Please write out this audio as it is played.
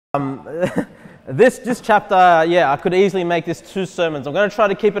This chapter, I could easily make this 2 sermons. I'm going to try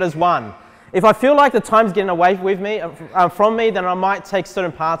to keep it as one. If I feel like the time's getting away from me, then I might take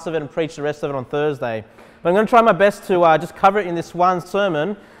certain parts of it and preach the rest of it on Thursday. But I'm going to try my best to just cover it in this one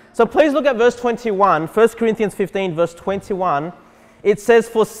sermon. So please look at verse 21, 1 Corinthians 15, verse 21. It says,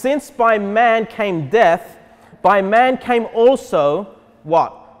 "For since by man came death, by man came also,"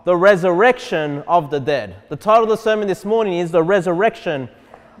 what? "The resurrection of the dead." The title of the sermon this morning is "The Resurrection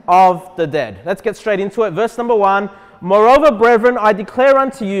of the Dead." Let's get straight into it. Verse number 1, "Moreover, brethren, I declare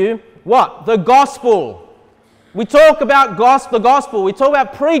unto you," what? "The gospel." We talk about the gospel. We talk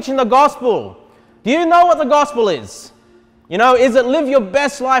about preaching the gospel. Do you know what the gospel is? You know, is it live your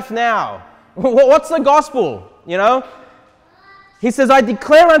best life now? What's the gospel? You know? He says, "I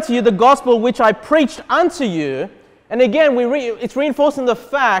declare unto you the gospel which I preached unto you." And again, it's reinforcing the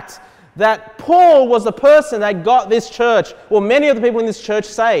fact that Paul was the person that got this church, or many of the people in this church,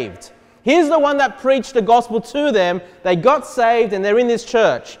 saved. He's the one that preached the gospel to them. They got saved and they're in this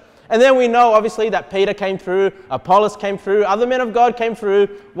church. And then we know, obviously, that Peter came through, Apollos came through, other men of God came through,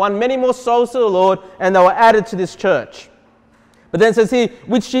 won many more souls to the Lord, and they were added to this church. But then it says here,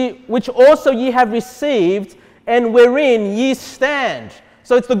 which also ye have received, and wherein ye stand.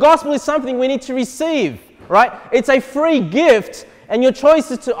 So the gospel is something we need to receive, right? It's a free gift, and your choice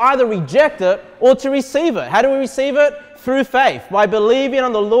is to either reject it or to receive it. How do we receive it? Through faith, by believing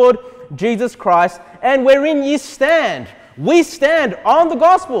on the Lord Jesus Christ, and wherein ye stand. We stand on the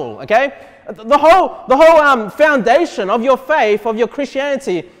gospel, okay? The whole foundation of your faith, of your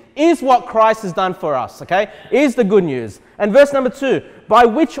Christianity, is what Christ has done for us, okay? Is the good news. And verse number 2, "By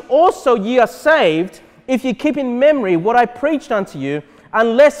which also ye are saved, if ye keep in memory what I preached unto you,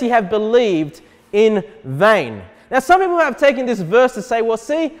 unless ye have believed in vain." Now, some people have taken this verse to say, well,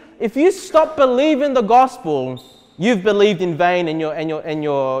 see, if you stop believing the gospel, you've believed in vain and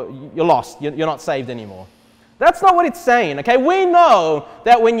you're lost. You're not saved anymore. That's not what it's saying, okay? We know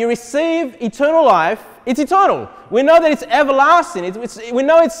that when you receive eternal life, it's eternal. We know that it's everlasting. We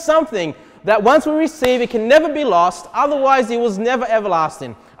know it's something that once we receive, it can never be lost. Otherwise, it was never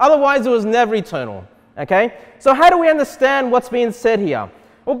everlasting. Otherwise, it was never eternal, okay? So how do we understand what's being said here?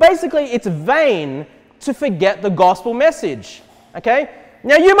 Well, basically, it's vain to forget the gospel message, okay?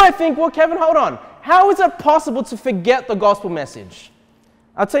 Now, you might think, well, Kevin, hold on. How is it possible to forget the gospel message?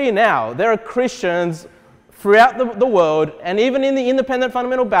 I'll tell you now, there are Christians throughout the world, and even in the independent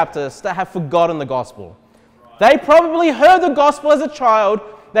fundamental Baptists, that have forgotten the gospel. They probably heard the gospel as a child.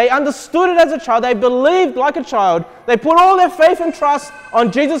 They understood it as a child. They believed like a child. They put all their faith and trust on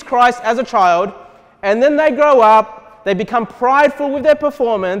Jesus Christ as a child, and then they grow up, they become prideful with their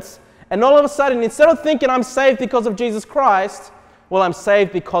performance, and all of a sudden, instead of thinking I'm saved because of Jesus Christ, well, I'm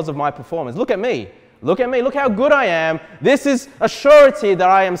saved because of my performance. Look at me. Look at me. Look how good I am. This is a surety that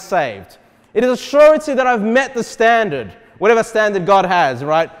I am saved. It is a surety that I've met the standard, whatever standard God has,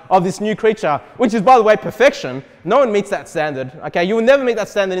 right, of this new creature, which is, by the way, perfection. No one meets that standard, okay? You will never meet that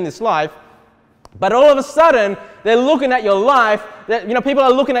standard in this life. But all of a sudden, they're looking at your life. People are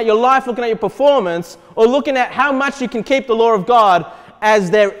looking at your life, looking at your performance, or looking at how much you can keep the law of God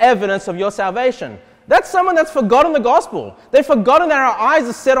as their evidence of your salvation. That's someone that's forgotten the gospel. They've forgotten that our eyes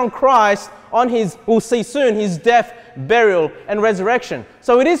are set on Christ, on his, we'll see soon, his death, burial, and resurrection.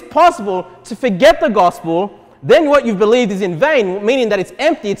 So it is possible to forget the gospel, then what you've believed is in vain, meaning that it's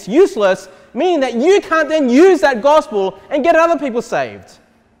empty, it's useless, meaning that you can't then use that gospel and get other people saved.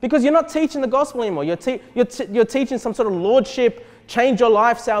 Because you're not teaching the gospel anymore. You're teaching some sort of lordship, change your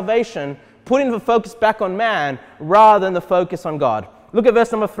life, salvation, putting the focus back on man rather than the focus on God. Look at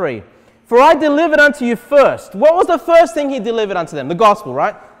verse number 3. "For I delivered unto you first." What was the first thing he delivered unto them? The gospel,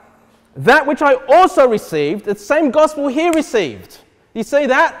 right? "That which I also received," the same gospel he received. You see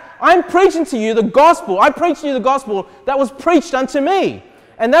that? I'm preaching to you the gospel. I preached to you the gospel that was preached unto me.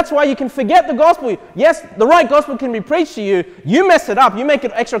 And that's why you can forget the gospel. Yes, the right gospel can be preached to you. You mess it up. You make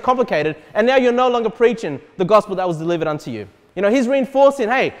it extra complicated. And now you're no longer preaching the gospel that was delivered unto you. You know, he's reinforcing,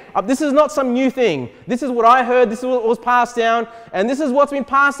 hey, this is not some new thing. This is what I heard. This is what was passed down. And this is what's been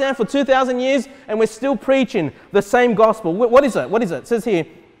passed down for 2,000 years. And we're still preaching the same gospel. What is it? What is it? It says here,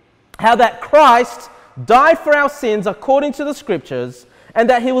 "How that Christ died for our sins according to the Scriptures, and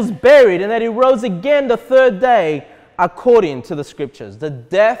that he was buried, and that he rose again the 3rd day according to the Scriptures." The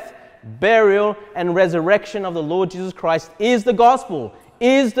death, burial, and resurrection of the Lord Jesus Christ is the gospel,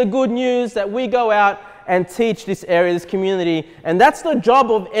 is the good news that we go out and teach this area, this community. And that's the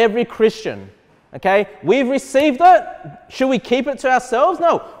job of every Christian, okay? We've received it. Should we keep it to ourselves?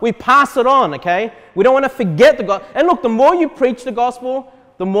 No, we pass it on, okay? We don't want to forget the gospel. And look, the more you preach the gospel,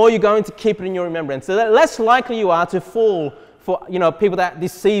 the more you're going to keep it in your remembrance. So the less likely you are to fall for people that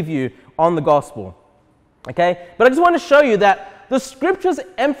deceive you on the gospel. Okay? But I just want to show you that the scriptures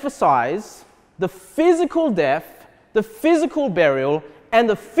emphasize the physical death, the physical burial, and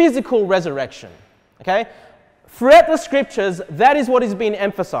the physical resurrection. Okay? Throughout the scriptures, that is what is being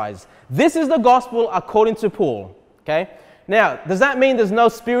emphasized. This is the gospel according to Paul. Okay? Now, does that mean there's no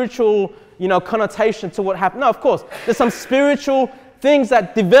spiritual, connotation to what happened? No, of course. There's some spiritual things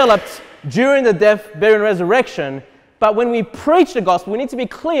that developed during the death, burial, and resurrection. But when we preach the gospel, we need to be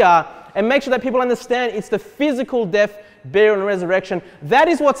clear and make sure that people understand it's the physical death, burial, and resurrection. That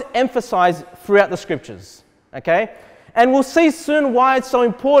is what's emphasized throughout the scriptures. Okay? And we'll see soon why it's so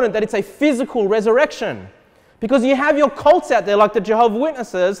important that it's a physical resurrection. Because you have your cults out there, like the Jehovah's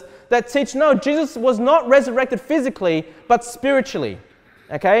Witnesses, that teach, no, Jesus was not resurrected physically, but spiritually.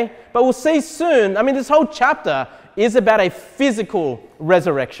 Okay? But we'll see soon, this whole chapter is about a physical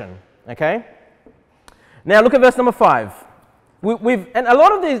resurrection. Okay? Now look at verse number 5. And a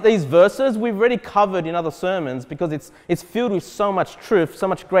lot of these verses we've already covered in other sermons because it's filled with so much truth, so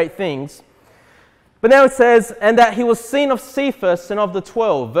much great things. But now it says, and that he was seen of Cephas and of the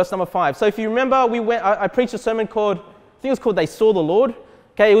 12, verse number 5. So if you remember, I preached a sermon called, I think it was called They Saw the Lord.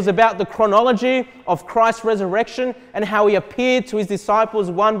 Okay, it was about the chronology of Christ's resurrection and how he appeared to his disciples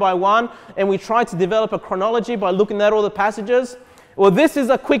one by one. And we tried to develop a chronology by looking at all the passages. Well, this is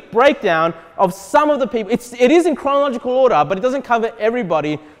a quick breakdown of some of the people. It is in chronological order, but it doesn't cover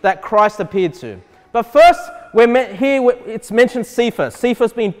everybody that Christ appeared to. But first, it's mentioned Cephas.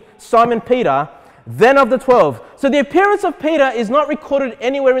 Cephas being Simon Peter, then of the 12. So the appearance of Peter is not recorded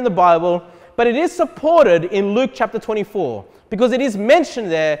anywhere in the Bible, but it is supported in Luke chapter 24, because it is mentioned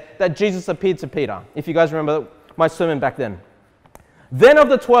there that Jesus appeared to Peter, if you guys remember my sermon back then. Then of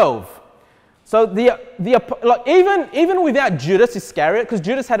the 12. So even without Judas Iscariot, because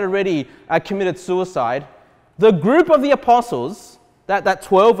Judas had already committed suicide, the group of the apostles, that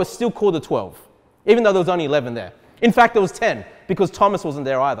 12, was still called the 12, even though there was only 11 there. In fact, there was 10, because Thomas wasn't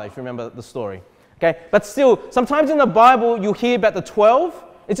there either, if you remember the story. Okay? But still, sometimes in the Bible, you hear about the 12.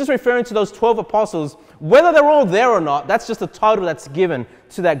 It's just referring to those 12 apostles. Whether they're all there or not, that's just a title that's given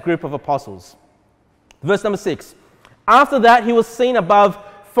to that group of apostles. Verse number 6. After that, he was seen above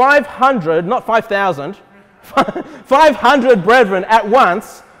 500, not 5,000, 500 brethren at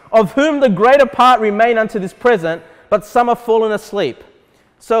once, of whom the greater part remain unto this present, but some have fallen asleep.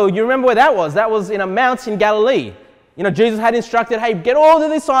 So you remember where that was? That was in a mount in Galilee. Jesus had instructed, hey, get all the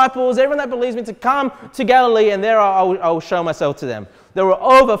disciples, everyone that believes me, to come to Galilee, and there I will show myself to them. There were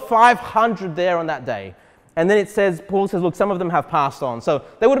over 500 there on that day. And then Paul says, look, some of them have passed on. So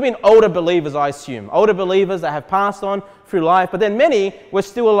they would have been older believers, I assume. Older believers that have passed on through life, but then many were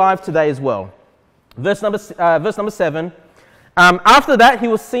still alive today as well. Verse number 7. After that, he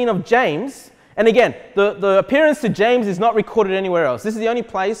was seen of James. And again, the appearance to James is not recorded anywhere else. This is the only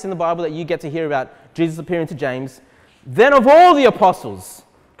place in the Bible that you get to hear about Jesus appearing to James. Then of all the apostles,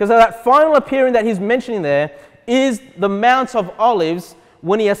 because that final appearing that he's mentioning there is the Mount of Olives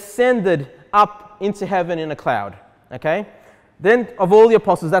when he ascended up into heaven in a cloud. Okay? Then of all the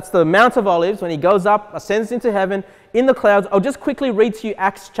apostles, that's the Mount of Olives when he goes up, ascends into heaven in the clouds. I'll just quickly read to you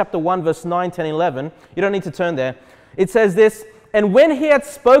Acts chapter 1, verse 9, 10, 11. You don't need to turn there. It says this, and when he had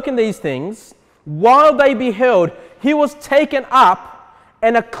spoken these things, while they beheld, he was taken up,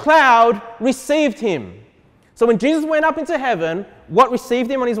 and a cloud received him. So when Jesus went up into heaven, what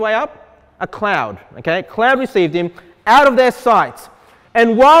received him on his way up? A cloud. Okay? A cloud received him out of their sight.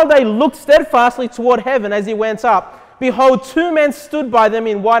 And while they looked steadfastly toward heaven as he went up, behold, 2 men stood by them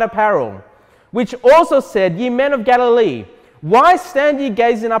in white apparel, which also said, Ye men of Galilee, why stand ye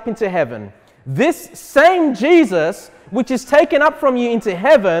gazing up into heaven? This same Jesus, which is taken up from you into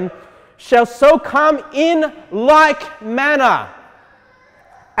heaven, shall so come in like manner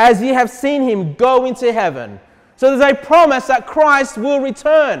as ye have seen him go into heaven. So there's a promise that Christ will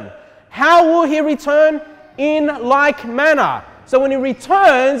return. How will he return? In like manner. So when he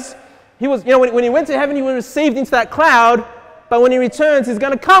returns, he was, when he went to heaven, he was received into that cloud, but when he returns, he's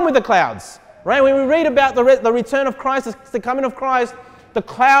going to come with the clouds. Right? When we read about the return of Christ, the coming of Christ, the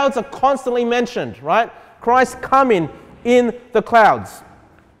clouds are constantly mentioned, right? Christ coming in the clouds.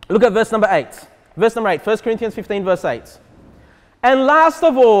 Look at verse number 8. Verse number 8, 1 Corinthians 15, verse 8. And last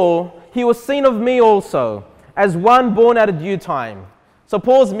of all, he was seen of me also, as one born at a due time. So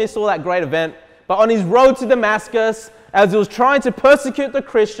Paul's missed all that great event, but on his road to Damascus, as he was trying to persecute the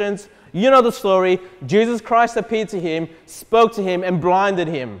Christians, you know the story, Jesus Christ appeared to him, spoke to him, and blinded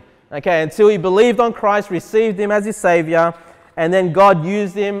him. Okay, until he believed on Christ, received him as his Savior, and then God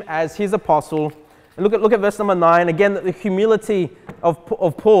used him as his apostle. And look at verse number 9. Again, the humility of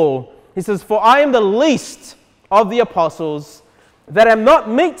Paul. He says, For I am the least of the apostles, that am not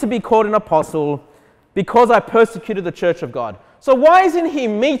meet to be called an apostle, because I persecuted the church of God. So why isn't he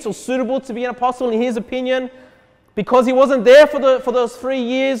meet or suitable to be an apostle in his opinion? Because he wasn't there for those 3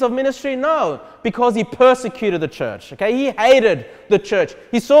 years of ministry? No, because he persecuted the church. Okay, he hated the church.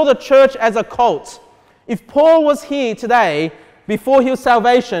 He saw the church as a cult. If Paul was here today, before his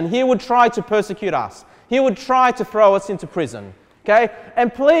salvation, he would try to persecute us. He would try to throw us into prison. Okay,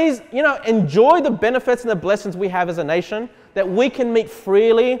 and please, enjoy the benefits and the blessings we have as a nation, that we can meet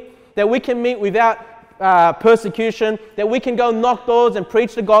freely, that we can meet without persecution, that we can go knock doors and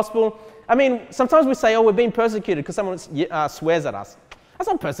preach the gospel. I mean, sometimes we say, oh, we're being persecuted because someone swears at us. That's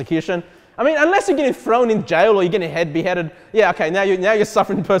not persecution. I mean, unless you're getting thrown in jail or you're getting beheaded, yeah, okay, now you're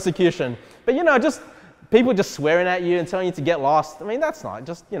suffering persecution. But, just people just swearing at you and telling you to get lost, I mean, that's not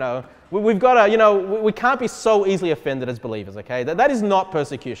just, we've got to, we can't be so easily offended as believers, okay? That is not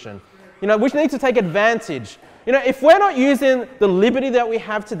persecution. We need to take advantage. If we're not using the liberty that we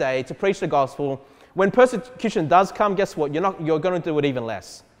have today to preach the gospel, when persecution does come, guess what? You're going to do it even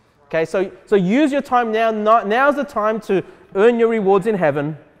less. Okay, so use your time now. Now's the time to earn your rewards in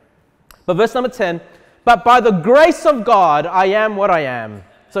heaven. But verse number 10, but by the grace of God, I am what I am.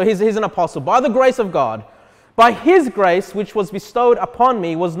 So he's an apostle. By the grace of God, by his grace, which was bestowed upon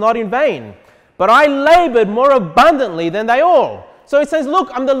me, was not in vain, but I labored more abundantly than they all. So it says, look,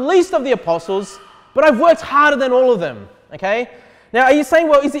 I'm the least of the apostles, but I've worked harder than all of them. Okay? Now, are you saying,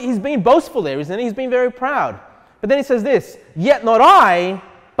 well, he's being boastful there, isn't he? He's being very proud. But then he says this, yet not I,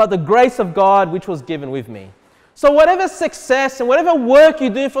 but the grace of God which was given with me. So whatever success and whatever work you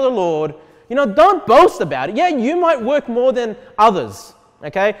do for the Lord, don't boast about it. Yeah, you might work more than others,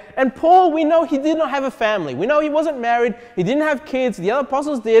 okay? And Paul, we know he did not have a family. We know he wasn't married. He didn't have kids. The other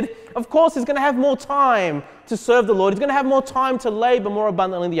apostles did. Of course, he's going to have more time to serve the Lord. He's going to have more time to labor more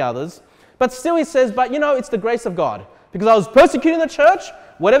abundantly than the others. But still he says, but it's the grace of God. Because I was persecuting the church,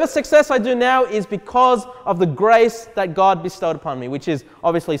 whatever success I do now is because of the grace that God bestowed upon me, which is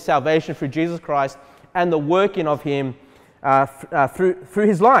obviously salvation through Jesus Christ and the working of him through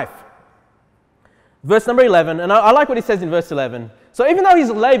his life. Verse number 11, and I like what he says in verse 11. So even though he's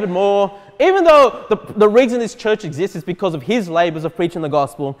labored more, even though the reason this church exists is because of his labors of preaching the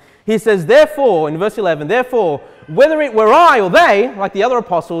gospel, he says, therefore, in verse 11, therefore, whether it were I or they, like the other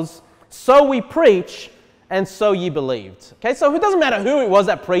apostles, so we preach, and so ye believed. Okay, so it doesn't matter who it was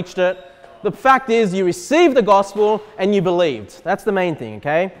that preached it. The fact is you received the gospel and you believed. That's the main thing,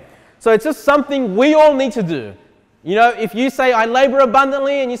 okay? So it's just something we all need to do. If you say, I labor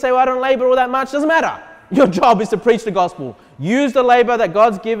abundantly, and you say, well, I don't labor all that much, doesn't matter. Your job is to preach the gospel. Use the labor that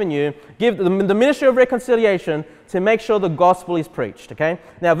God's given you. Give the ministry of reconciliation to make sure the gospel is preached, okay?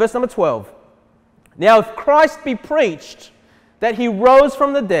 Now, verse number 12. Now, if Christ be preached that he rose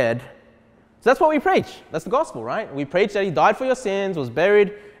from the dead, so that's what we preach. That's the gospel, right? We preach that he died for your sins, was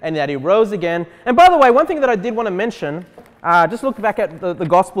buried, and that he rose again. And by the way, one thing that I did want to mention, just look back at the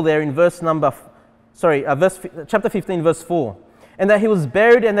gospel there in chapter 15, verse 4. And that he was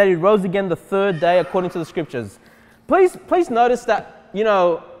buried and that he rose again the third day according to the scriptures. Please notice that,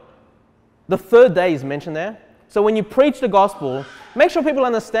 the third day is mentioned there. So when you preach the gospel, make sure people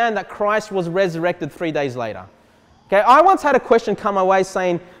understand that Christ was resurrected 3 days later. Okay, I once had a question come my way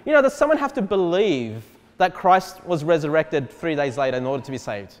saying, does someone have to believe that Christ was resurrected 3 days later in order to be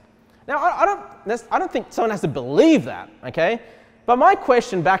saved? Now, I don't think someone has to believe that, okay? But my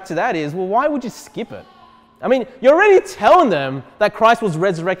question back to that is, well, why would you skip it? I mean, you're already telling them that Christ was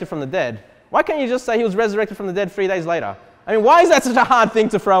resurrected from the dead. Why can't you just say he was resurrected from the dead 3 days later? I mean, why is that such a hard thing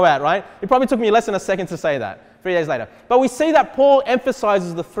to throw out, right? It probably took me less than a second to say that, 3 days later. But we see that Paul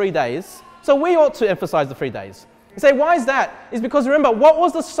emphasizes the 3 days, so we ought to emphasize the 3 days. You say, why is that? It's because remember, what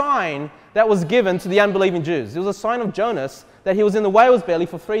was the sign that was given to the unbelieving Jews? It was a sign of Jonas that he was in the whale's belly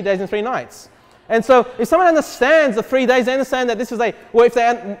for 3 days and 3 nights. And so if someone understands the 3 days, they understand that this is if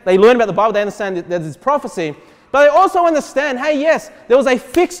they learn about the Bible, they understand that there's this prophecy. But they also understand, hey, yes, there was a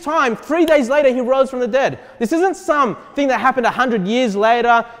fixed time. 3 days later, he rose from the dead. This isn't something that happened 100 years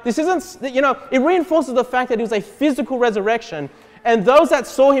later. This isn't, it reinforces the fact that it was a physical resurrection. And those that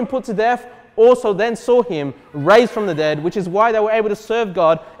saw him put to death also then saw him raised from the dead, which is why they were able to serve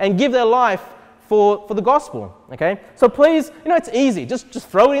God and give their life for the gospel, okay? So please, it's easy. Just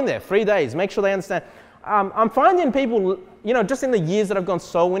throw it in there, 3 days. Make sure they understand. I'm finding people, just in the years that I've gone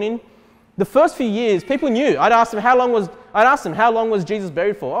soul winning, the first few years, people knew. I'd ask them, how long was Jesus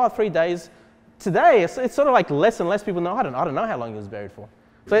buried for? Oh, 3 days. Today, it's sort of like less and less people know. I don't know how long he was buried for.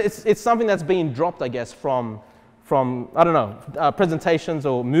 So it's something that's being dropped, I guess, from presentations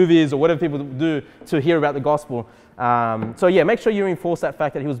or movies or whatever people do to hear about the gospel. So yeah, make sure you reinforce that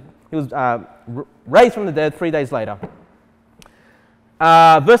fact that he was He was raised from the dead 3 days later.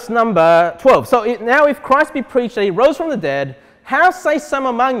 Verse number 12. So now if Christ be preached that he rose from the dead, how say some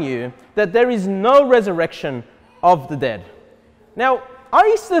among you that there is no resurrection of the dead? Now, I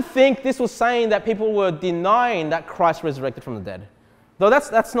used to think this was saying that people were denying that Christ resurrected from the dead. Though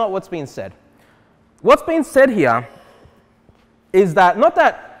that's not what's being said. What's being said here is that, not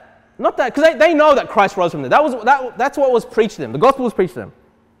that, because they know that Christ rose from the dead. That's what was preached to them. The gospel was preached to them.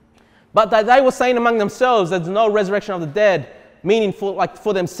 But that they were saying among themselves there's no resurrection of the dead, meaning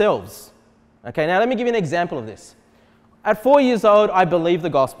for themselves. Okay, now let me give you an example of this. At 4 years old, I believed the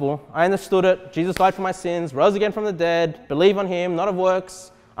gospel. I understood it. Jesus died for my sins, rose again from the dead, believe on him, not of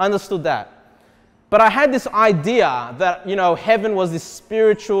works. I understood that. But I had this idea that, heaven was this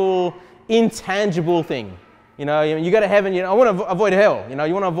spiritual, intangible thing. You go to heaven, I want to avoid hell. You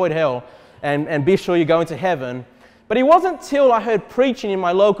want to avoid hell and be sure you go into heaven. But it wasn't till I heard preaching in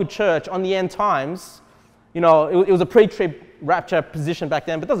my local church on the end times, it was a pre-trib rapture position back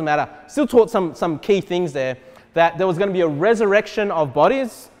then, but it doesn't matter. Still taught some key things there. That there was going to be a resurrection of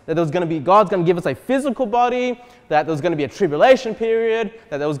bodies, that there was going to be, God's going to give us a physical body, that there was going to be a tribulation period,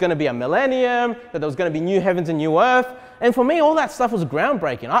 that there was going to be a millennium, that there was going to be new heavens and new earth. And for me, all that stuff was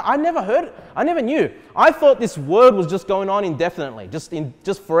groundbreaking. I never heard it. I never knew. I thought this word was just going on indefinitely,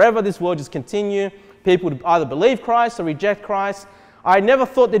 just forever this word just continue. People would either believe Christ or reject Christ. I never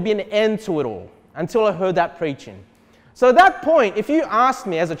thought there'd be an end to it all until I heard that preaching. So at that point, if you asked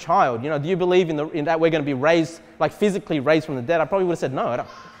me as a child, do you believe in that we're going to be raised, like physically raised from the dead? I probably would have said no. I don't.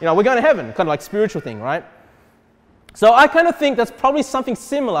 We're going to heaven, kind of like spiritual thing, right? So I kind of think that's probably something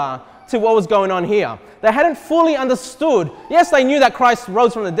similar to what was going on here. They hadn't fully understood. Yes, they knew that Christ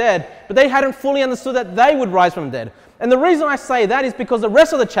rose from the dead, but they hadn't fully understood that they would rise from the dead. And the reason I say that is because the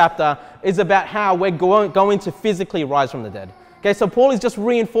rest of the chapter is about how we're going to physically rise from the dead. Okay, so Paul is just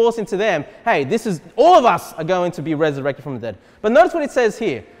reinforcing to them, hey, all of us are going to be resurrected from the dead. But notice what it says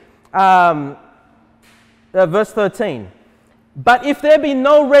here, verse 13. But if there be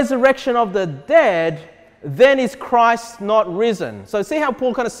no resurrection of the dead, then is Christ not risen? So see how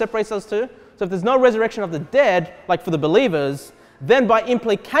Paul kind of separates those two? So if there's no resurrection of the dead, like for the believers, then by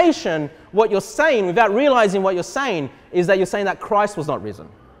implication, what you're saying, without realizing what you're saying, is that you're saying that Christ was not risen.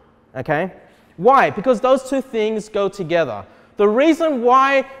 Okay? Why? Because those two things go together. The reason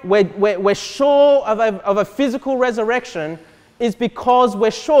why we're sure of a physical resurrection is because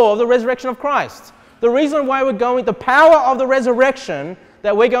we're sure of the resurrection of Christ. The reason why the power of the resurrection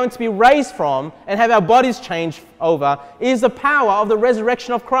that we're going to be raised from and have our bodies changed over is the power of the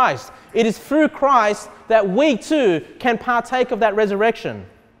resurrection of Christ. It is through Christ that we too can partake of that resurrection.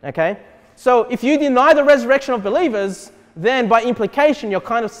 Okay? So if you deny the resurrection of believers, then by implication, you're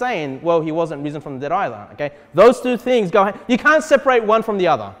kind of saying, well, he wasn't risen from the dead either. Okay? Those two things go hand. You can't separate one from the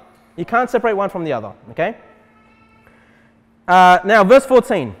other. You can't separate one from the other. Okay? Now, verse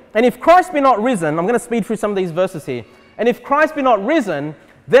 14. And if Christ be not risen, I'm going to speed through some of these verses here. And if Christ be not risen,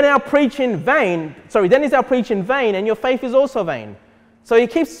 then is our preach in vain, and your faith is also vain. So he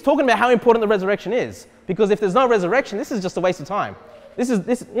keeps talking about how important the resurrection is. Because if there's no resurrection, this is just a waste of time. What's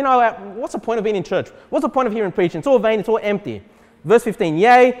the point of being in church? What's the point of hearing preaching? It's all vain, it's all empty. Verse 15,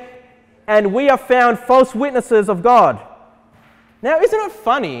 yea, and we are found false witnesses of God. Now, isn't it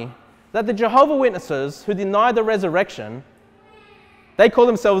funny that the Jehovah's Witnesses who deny the resurrection, they call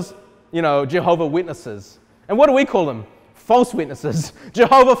themselves, Jehovah's Witnesses. And what do we call them? False witnesses.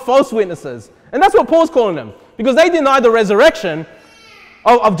 Jehovah false witnesses. And that's what Paul's calling them. Because they denied the resurrection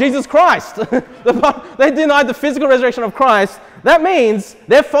of Jesus Christ. They denied the physical resurrection of Christ. That means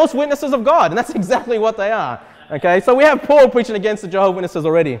they're false witnesses of God. And that's exactly what they are. Okay, so we have Paul preaching against the Jehovah's Witnesses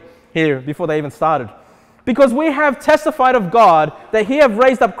already here before they even started. Because we have testified of God that he have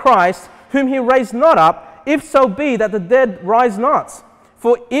raised up Christ, whom he raised not up, if so be that the dead rise not.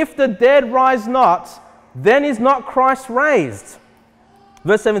 For if the dead rise not, then is not Christ raised.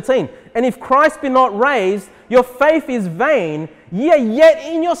 Verse 17, and if Christ be not raised, your faith is vain, ye are yet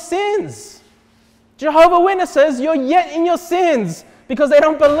in your sins. Jehovah's Witnesses, you're yet in your sins because they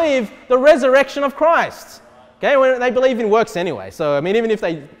don't believe the resurrection of Christ. Okay, well, they believe in works anyway. So, even if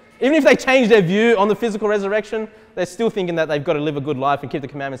they change their view on the physical resurrection, they're still thinking that they've got to live a good life and keep the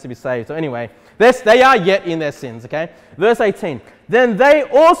commandments to be saved. So anyway, they are yet in their sins, okay? Verse 18, then they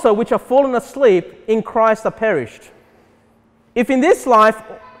also which are fallen asleep in Christ are perished. If in this life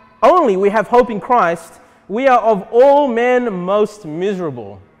only we have hope in Christ, we are of all men most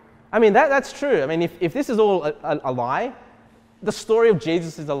miserable. That's true. If this is all a lie, the story of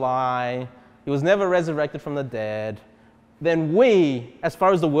Jesus is a lie, he was never resurrected from the dead, then we, as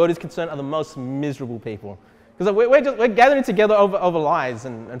far as the world is concerned, are the most miserable people. Because we're gathering together over lies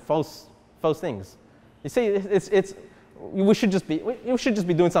and false things. You see, we should just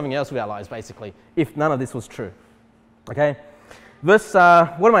be doing something else with our lives, basically, if none of this was true. Okay? What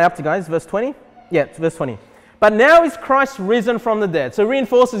am I up to, guys? Verse 20? Yeah, it's verse 20. But now is Christ risen from the dead. So it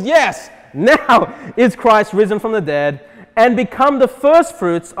reinforces, yes, now is Christ risen from the dead and become the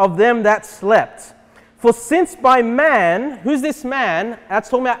firstfruits of them that slept. For since by man, who's this man? That's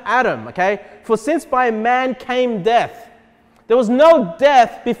talking about Adam, okay? For since by man came death. There was no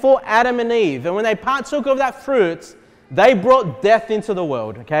death before Adam and Eve. And when they partook of that fruit, they brought death into the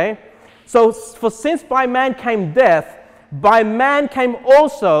world, okay? So, for since by man came death, by man came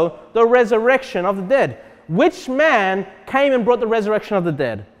also the resurrection of the dead. Which man came and brought the resurrection of the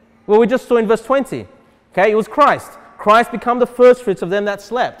dead? Well, we just saw in verse 20, okay? It was Christ. Christ became the firstfruits of them that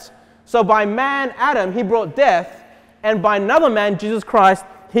slept. So by man, Adam, he brought death, and by another man, Jesus Christ,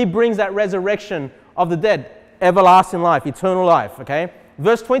 he brings that resurrection of the dead, everlasting life, eternal life, okay?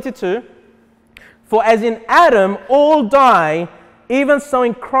 Verse 22, for as in Adam all die, even so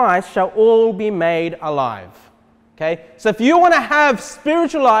in Christ shall all be made alive, okay? So if you want to have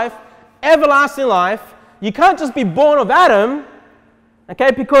spiritual life, everlasting life, you can't just be born of Adam,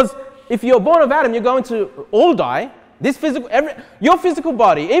 okay? Because if you're born of Adam, you're going to all die. Your physical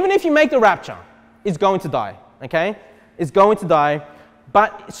body, even if you make the rapture, is going to die, okay? It's going to die.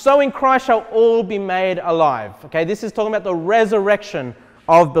 But so in Christ shall all be made alive, okay? This is talking about the resurrection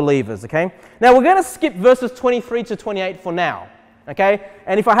of believers, okay? Now we're going to skip verses 23 to 28 for now, okay?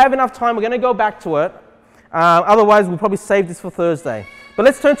 And if I have enough time, we're going to go back to it. Otherwise, we'll probably save this for Thursday. But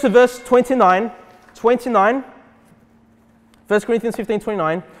let's turn to verse 29. 1 Corinthians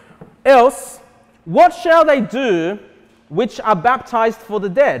 15:29. Else, what shall they do which are baptized for the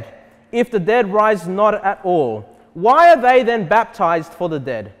dead, if the dead rise not at all? Why are they then baptized for the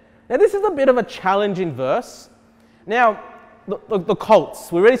dead? Now this is a bit of a challenging verse. Now, the cults,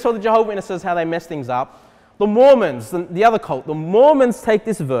 we already saw the Jehovah's Witnesses, how they mess things up. The Mormons, the other cult, the Mormons take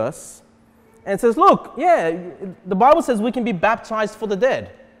this verse and says, look, yeah, the Bible says we can be baptized for the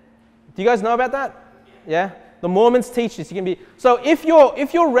dead. Do you guys know about that? Yeah? The Mormons teach this. You can be. So if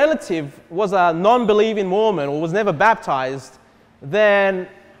your relative was a non-believing Mormon or was never baptized, then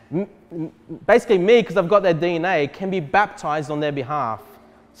basically me, because I've got their DNA, can be baptized on their behalf,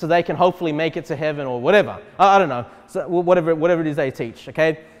 so they can hopefully make it to heaven or whatever. I don't know. So whatever it is they teach.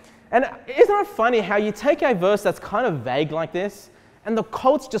 Okay. And isn't it funny how you take a verse that's kind of vague like this, and the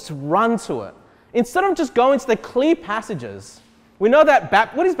cults just run to it instead of just going to the clear passages? We know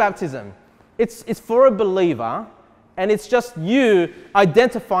that what is baptism? It's for a believer, and it's just you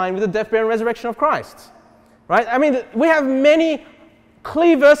identifying with the death, burial, and resurrection of Christ, right? I mean, we have many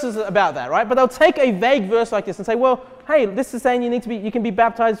clear verses about that, right? But they'll take a vague verse like this and say, well, hey, this is saying you can be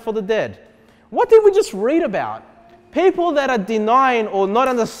baptized for the dead. What did we just read about? People that are denying or not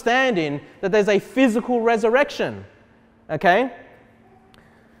understanding that there's a physical resurrection, okay?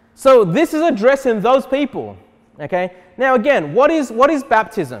 So this is addressing those people, okay? Now again, what is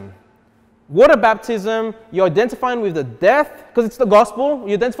baptism? Water baptism, you're identifying with the death, because it's the gospel,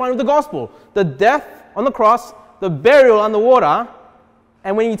 you're identifying with the gospel. The death on the cross, the burial on the water,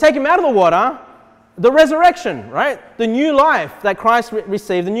 and when you take him out of the water, the resurrection, right? The new life that Christ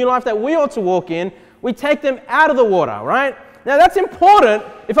received, the new life that we ought to walk in, we take them out of the water, right? Now that's important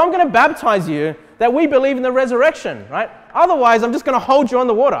if I'm going to baptize you, that we believe in the resurrection, right? Otherwise, I'm just going to hold you on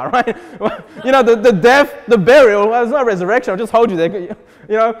the water, right? You know, the death, the burial, well, there's no resurrection, I'll just hold you there.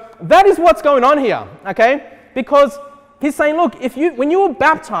 You know, that is what's going on here, okay? Because he's saying, look, when you were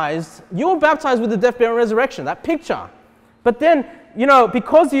baptized with the death, burial, and resurrection, that picture. But then, you know,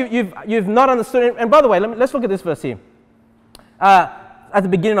 because you've not understood it, and by the way, let's look at this verse here. At the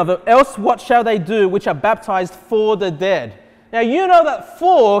beginning of it, else what shall they do which are baptized for the dead? Now, you know that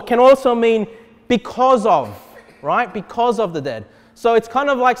for can also mean because of, right? Because of the dead. So it's kind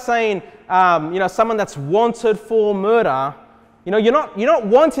of like saying, you know, someone that's wanted for murder, you know, you're not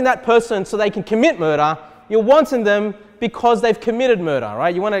wanting that person so they can commit murder. You're wanting them because they've committed murder,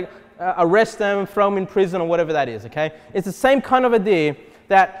 right? You want to arrest them, throw them in prison or whatever that is, okay? It's the same kind of idea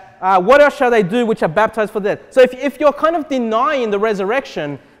that what else shall they do which are baptized for the dead? So if you're kind of denying the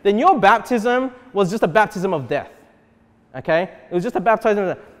resurrection, then your baptism was just a baptism of death, okay? It was just a baptism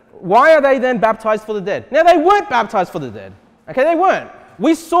of death. Why are they then baptized for the dead? Now, they weren't baptized for the dead, okay? They weren't.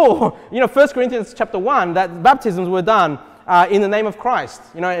 We saw, you know, 1 Corinthians chapter 1, that baptisms were done in the name of Christ,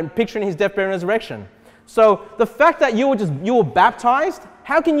 you know, and picturing his death, burial, and resurrection. So the fact that you were baptized,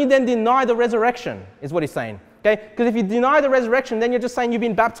 how can you then deny the resurrection, is what he's saying. Okay? Because if you deny the resurrection, then you're just saying you've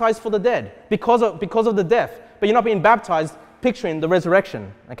been baptized for the dead because of the death, but you're not being baptized picturing the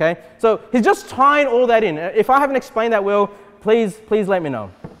resurrection, okay? So he's just tying all that in. If I haven't explained that well, please let me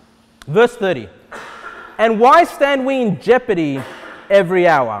know. Verse 30. And why stand we in jeopardy every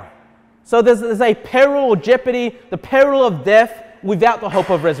hour? So there's a peril or jeopardy, the peril of death without the hope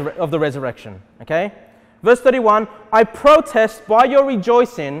of the resurrection, okay? Verse 31, I protest by your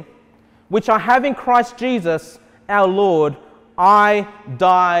rejoicing, which I have in Christ Jesus our Lord, I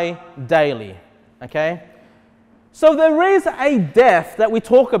die daily, okay? So there is a death that we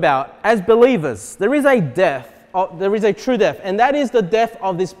talk about as believers. There is a death, there is a true death, and that is the death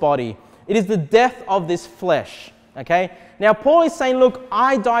of this body. It is the death of this flesh, okay? Now Paul is saying, look,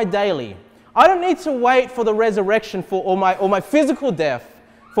 I die daily. I don't need to wait for the resurrection or my physical death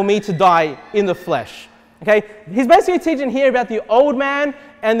for me to die in the flesh. Okay? He's basically teaching here about the old man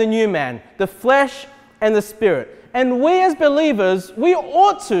and the new man, the flesh and the spirit. And we as believers, we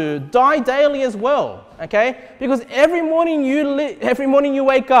ought to die daily as well. Okay? Because every morning you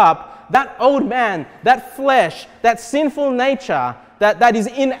wake up, that old man, that flesh, that sinful nature that is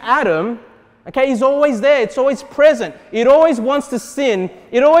in Adam, okay, is always there. It's always present. It always wants to sin.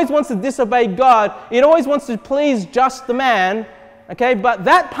 It always wants to disobey God. It always wants to please just the man. Okay, but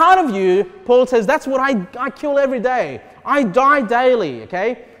that part of you, Paul says, that's what I kill every day. I die daily,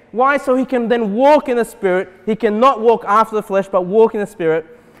 okay? Why? So he can then walk in the Spirit. He cannot walk after the flesh, but walk in the Spirit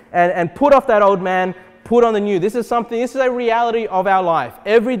and put off that old man, put on the new. This is a reality of our life.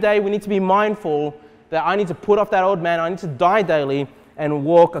 Every day we need to be mindful that I need to put off that old man. I need to die daily and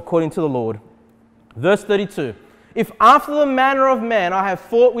walk according to the Lord. Verse 32, if after the manner of man I have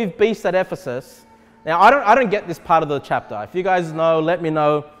fought with beasts at Ephesus. Now, I don't get this part of the chapter. If you guys know, let me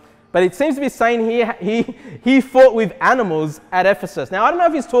know. But it seems to be saying here he fought with animals at Ephesus. Now, I don't know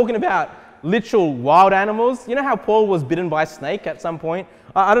if he's talking about literal wild animals. You know how Paul was bitten by a snake at some point?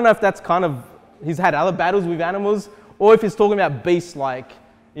 I don't know if that's kind of, he's had other battles with animals, or if he's talking about beasts like,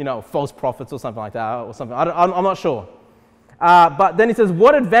 you know, false prophets or something like that, or something. I'm not sure. But then he says,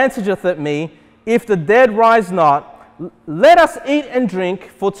 what advantageth it me if the dead rise not? Let us eat and drink,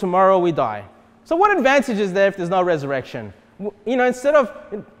 for tomorrow we die. So what advantage is there if there's no resurrection? You know, instead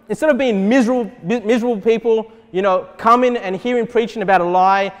of being miserable people, you know, coming and hearing preaching about a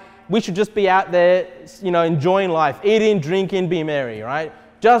lie, we should just be out there, you know, enjoying life, eating, drinking, be merry, right?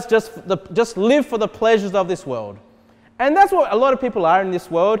 Just live for the pleasures of this world. And that's what a lot of people are in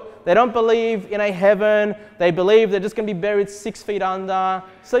this world. They don't believe in a heaven. They believe they're just going to be buried 6 feet under.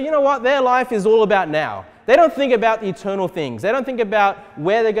 So you know what? Their life is all about now. They don't think about the eternal things. They don't think about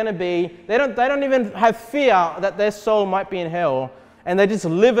where they're going to be. They don't even have fear that their soul might be in hell. And they just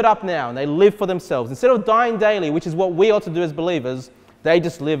live it up now. And they live for themselves. Instead of dying daily, which is what we ought to do as believers, they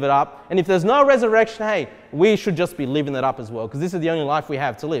just live it up. And if there's no resurrection, hey, we should just be living it up as well. Because this is the only life we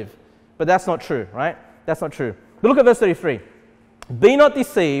have to live. But that's not true, right? That's not true. But look at verse 33. Be not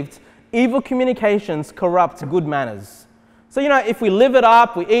deceived. Evil communications corrupt good manners. So, you know, if we live it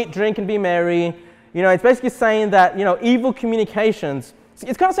up, we eat, drink, and be merry, you know, it's basically saying that, you know, evil communications,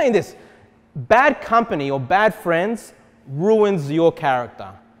 it's kind of saying this, bad company or bad friends ruins your character,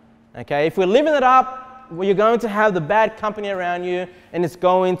 okay? If we're living it up, well, you're going to have the bad company around you, and it's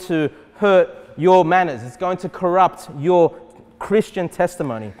going to hurt your manners. It's going to corrupt your Christian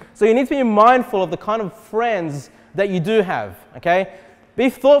testimony. So you need to be mindful of the kind of friends that you do have, okay? Be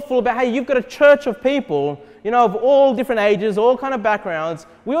thoughtful about, hey, you've got a church of people, you know, of all different ages, all kind of backgrounds.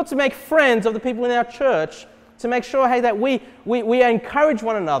 We ought to make friends of the people in our church to make sure, hey, that we encourage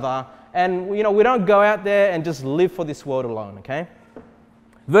one another and, you know, we don't go out there and just live for this world alone, okay?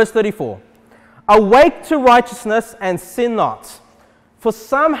 Verse 34. Awake to righteousness and sin not. For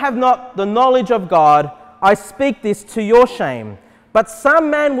some have not the knowledge of God. I speak this to your shame. But some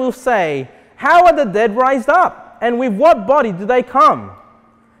man will say, how are the dead raised up? And with what body do they come?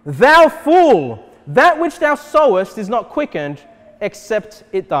 Thou fool! That which thou sowest is not quickened, except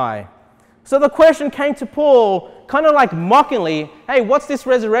it die. So the question came to Paul, kind of like mockingly, hey, what's this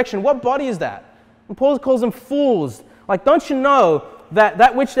resurrection? What body is that? And Paul calls them fools. Like, don't you know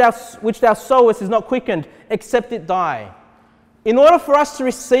that which thou sowest is not quickened, except it die? In order for us to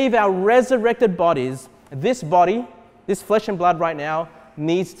receive our resurrected bodies, this body, this flesh and blood right now,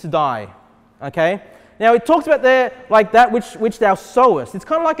 needs to die. Okay? Now, it talks about there, like that which thou sowest. It's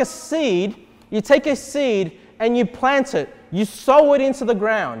kind of like a seed. You take a seed and you plant it. You sow it into the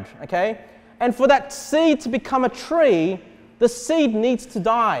ground. Okay? And for that seed to become a tree, the seed needs to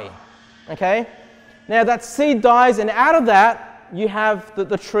die. Okay? Now, that seed dies, and out of that, you have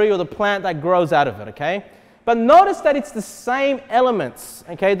the tree or the plant that grows out of it. Okay? But notice that it's the same elements.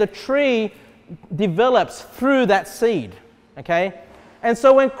 Okay? The tree develops through that seed. Okay? And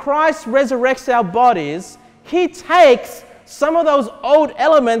so when Christ resurrects our bodies, he takes some of those old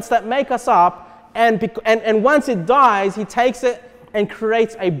elements that make us up, and once it dies, he takes it and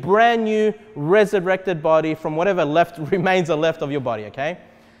creates a brand new resurrected body from whatever remains are left of your body, okay?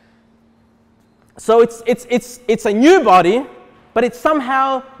 So it's a new body, but it's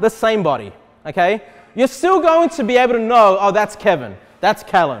somehow the same body, okay? You're still going to be able to know, oh, that's Kevin, that's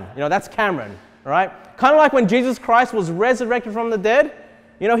Callan, that's Cameron, right? Kind of like when Jesus Christ was resurrected from the dead,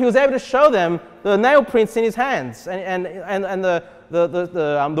 he was able to show them the nail prints in his hands and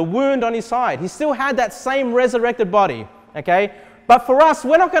the wound on his side. He still had that same resurrected body, okay? But for us,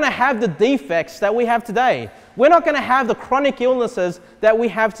 we're not going to have the defects that we have today. We're not going to have the chronic illnesses that we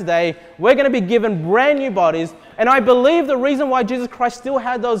have today. We're going to be given brand new bodies. And I believe the reason why Jesus Christ still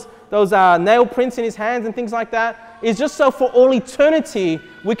had those nail prints in his hands and things like that is just so for all eternity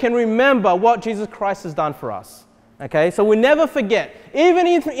we can remember what Jesus Christ has done for us. Okay, so we never forget. Even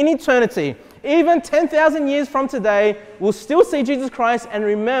in eternity, even 10,000 years from today, we'll still see Jesus Christ and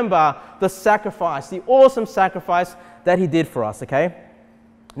remember the sacrifice, the awesome sacrifice that he did for us, okay?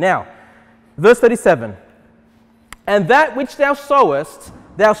 Now, verse 37. And that which thou sowest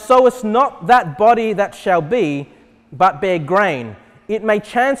not that body that shall be, but bear grain. It may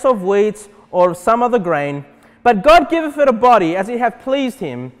chance of wheat or of some other grain. But God giveth it a body as it hath pleased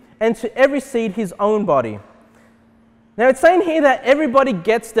him, and to every seed his own body. Now it's saying here that everybody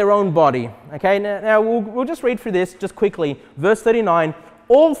gets their own body. Okay, now we'll just read through this just quickly. Verse 39,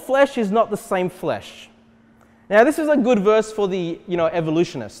 all flesh is not the same flesh. Now this is a good verse for the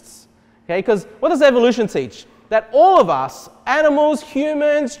evolutionists. Okay, because what does evolution teach? That all of us, animals,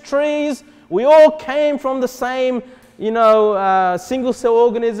 humans, trees, we all came from the same single cell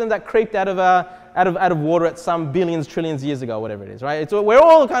organism that creeped out of water at some billions, trillions years ago, whatever it is, right? We're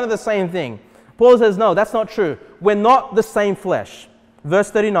all kind of the same thing. Paul says, no, that's not true. We're not the same flesh.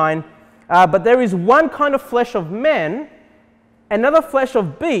 Verse 39, but there is one kind of flesh of men, another flesh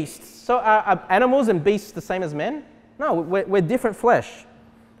of beasts. So are animals and beasts the same as men? No, we're different flesh.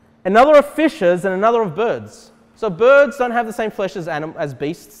 Another of fishes and another of birds. So birds don't have the same flesh as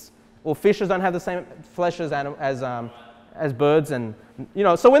beasts, or fishes don't have the same flesh as birds. And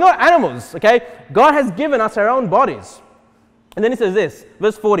so we're not animals, okay? God has given us our own bodies. And then he says this,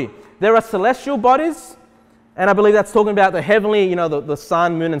 verse 40. There are celestial bodies, and I believe that's talking about the heavenly, the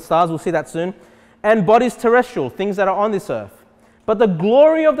sun, moon, and stars. We'll see that soon. And bodies terrestrial, things that are on this earth. But the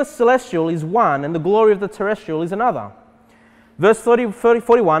glory of the celestial is one, and the glory of the terrestrial is another. Verse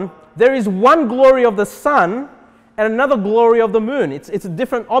 41, there is one glory of the sun, and another glory of the moon. It's a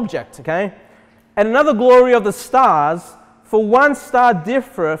different object, okay? And another glory of the stars, for one star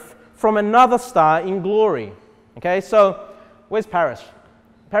differeth from another star in glory. Okay, so where's Paris?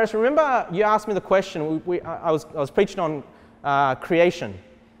 Paris, remember you asked me the question, I was preaching on creation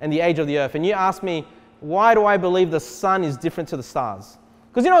and the age of the earth, and you asked me, why do I believe the sun is different to the stars?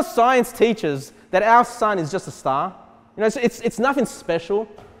 Because science teaches that our sun is just a star. It's nothing special.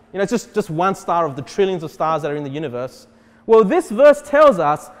 It's just one star of the trillions of stars that are in the universe. Well, this verse tells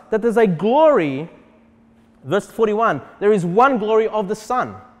us that there's a glory, verse 41, there is one glory of the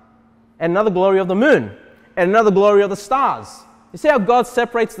sun, and another glory of the moon, and another glory of the stars. You see how God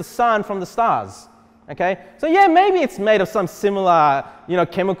separates the sun from the stars, okay? So yeah, maybe it's made of some similar,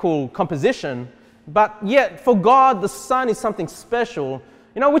 chemical composition, but yet for God, the sun is something special,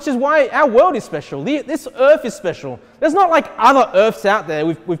 which is why our world is special. This earth is special. There's not like other earths out there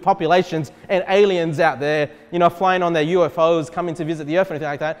with populations and aliens out there, flying on their UFOs, coming to visit the earth or anything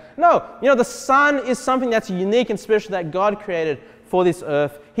like that. No, the sun is something that's unique and special that God created for this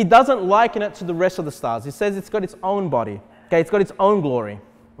earth. He doesn't liken it to the rest of the stars. He says it's got its own body. Okay, it's got its own glory.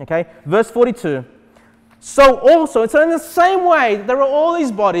 Okay, verse 42. So in the same way, there are all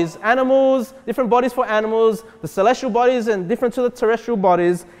these bodies, animals, different bodies for animals, the celestial bodies and different to the terrestrial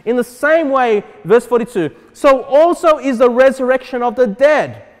bodies. In the same way, verse 42. So also is the resurrection of the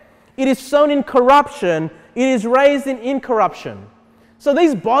dead. It is sown in corruption, it is raised in incorruption. So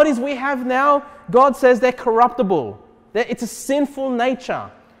these bodies we have now, God says they're corruptible. It's a sinful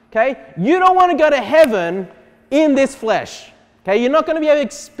nature. Okay, you don't want to go to heaven in this flesh. Okay, you're not going to be able to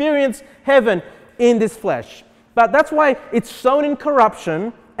experience heaven in this flesh. But that's why it's sown in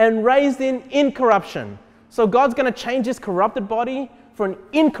corruption and raised in incorruption. So God's going to change this corrupted body for an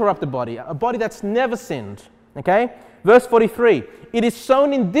incorrupted body, a body that's never sinned. Okay? Verse 43, it is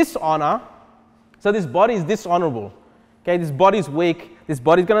sown in dishonor. So this body is dishonorable. Okay, this body is weak. This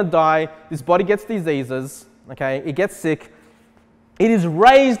body's going to die. This body gets diseases. Okay, it gets sick. It is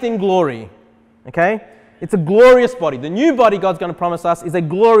raised in glory. Okay? It's a glorious body. The new body God's going to promise us is a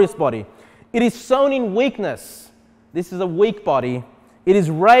glorious body. It is sown in weakness. This is a weak body. It is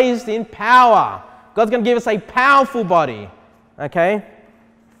raised in power. God's going to give us a powerful body. Okay?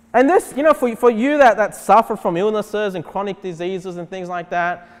 And this, for you that suffer from illnesses and chronic diseases and things like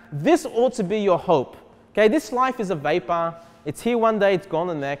that, this ought to be your hope. Okay? This life is a vapor. It's here one day, it's gone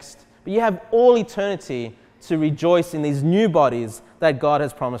the next. But you have all eternity to rejoice in these new bodies that God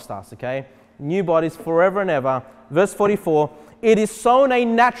has promised us. Okay? New bodies forever and ever. Verse 44, it is sown a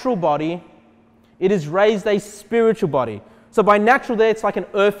natural body, it is raised a spiritual body. So by natural there, it's like an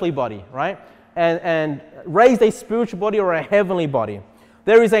earthly body, right? And raised a spiritual body or a heavenly body.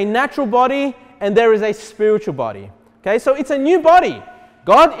 There is a natural body and there is a spiritual body. Okay, so it's a new body.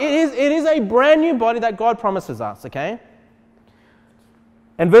 It is a brand new body that God promises us, okay?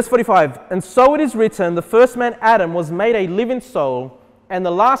 And verse 45, and so it is written, the first man Adam was made a living soul, and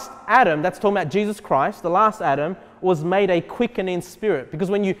the last Adam, that's talking about Jesus Christ, the last Adam was made a quickening spirit.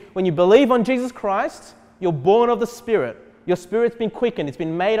 Because when you believe on Jesus Christ, you're born of the Spirit. Your spirit's been quickened, it's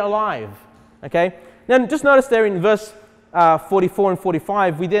been made alive. Okay? Now just notice there in verse 44 and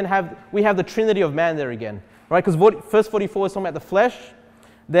 45, we have the Trinity of man there again. Right? Because verse 44 is talking about the flesh.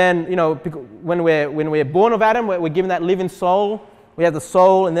 Then, when we're born of Adam, we're given that living soul. We have the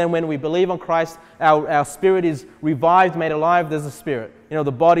soul, and then when we believe on Christ, our spirit is revived, made alive. There's a spirit.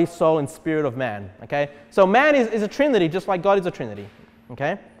 The body, soul, and spirit of man. Okay? So man is a trinity, just like God is a trinity.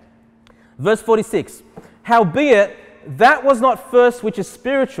 Okay? Verse 46. Howbeit, that was not first which is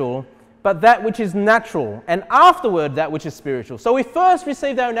spiritual, but that which is natural, and afterward that which is spiritual. So we first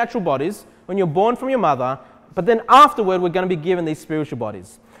received our natural bodies when you're born from your mother, but then afterward we're going to be given these spiritual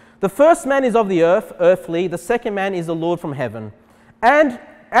bodies. The first man is of the earth, earthly. The second man is the Lord from heaven. And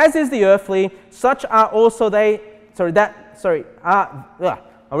as is the earthly, such are also they, I'll read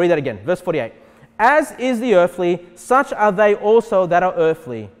that again, verse 48. As is the earthly, such are they also that are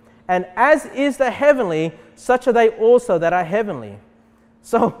earthly. And as is the heavenly, such are they also that are heavenly.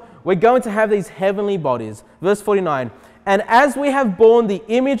 So we're going to have these heavenly bodies. Verse 49. And as we have borne the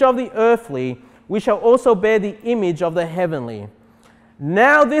image of the earthly, we shall also bear the image of the heavenly.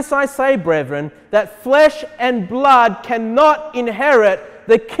 Now this I say, brethren, that flesh and blood cannot inherit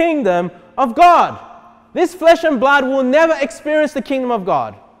the kingdom of God. This flesh and blood will never experience the kingdom of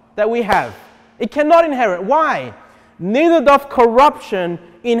God that we have. It cannot inherit. Why? Neither doth corruption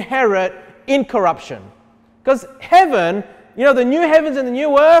inherit incorruption. Because heaven, the new heavens and the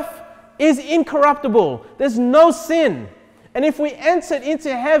new earth is incorruptible. There's no sin. And if we enter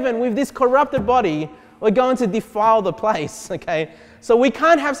into heaven with this corrupted body, we're going to defile the place, okay? So we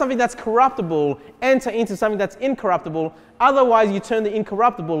can't have something that's corruptible enter into something that's incorruptible. Otherwise, you turn the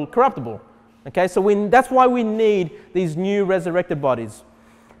incorruptible corruptible. Okay, so that's why we need these new resurrected bodies.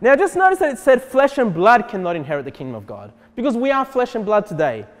 Now, just notice that it said flesh and blood cannot inherit the kingdom of God. Because we are flesh and blood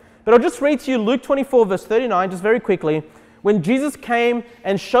today. But I'll just read to you Luke 24, verse 39, just very quickly. When Jesus came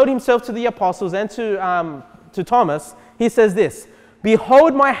and showed himself to the apostles and to Thomas, he says this,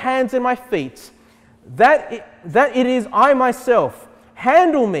 behold my hands and my feet, that it is I myself.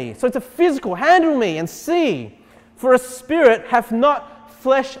 Handle me. So it's a physical, handle me and see. For a spirit hath not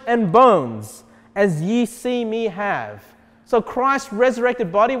flesh and bones, as ye see me have. So Christ's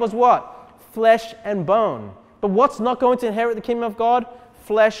resurrected body was what? Flesh and bone. But what's not going to inherit the kingdom of God?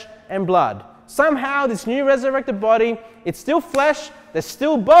 Flesh and blood. Somehow this new resurrected body, it's still flesh, there's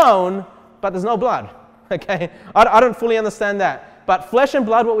still bone, but there's no blood. Okay? I don't fully understand that. But flesh and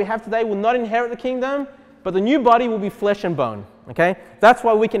blood, what we have today, will not inherit the kingdom, but the new body will be flesh and bone. Okay? That's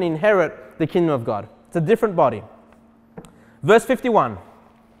why we can inherit the kingdom of God. It's a different body. Verse 51.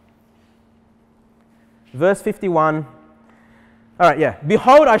 Verse 51. All right, yeah.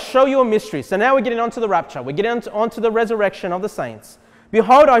 Behold, I show you a mystery. So now we're getting on to the rapture. We're getting on to the resurrection of the saints.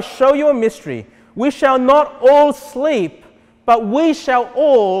 Behold, I show you a mystery. We shall not all sleep, but we shall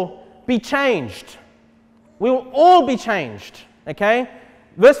all be changed. We will all be changed. Okay?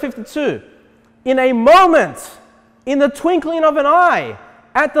 Verse 52. In a moment, in the twinkling of an eye,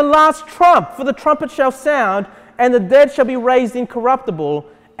 at the last trump, for the trumpet shall sound, and the dead shall be raised incorruptible,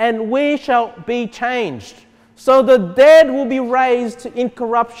 and we shall be changed. So the dead will be raised to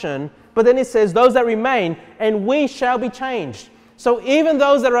incorruption, but then it says, those that remain, and we shall be changed. So even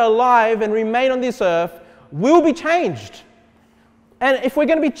those that are alive and remain on this earth will be changed. And if we're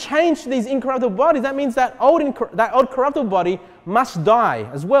going to be changed to these incorruptible bodies, that means that old corruptible body must die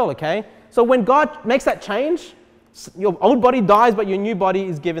as well, okay? So when God makes that change, your old body dies, but your new body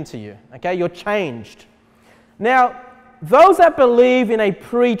is given to you, okay? You're changed. Now, those that believe in a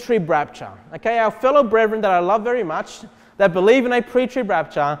pre-trib rapture, okay, our fellow brethren that I love very much, that believe in a pre-trib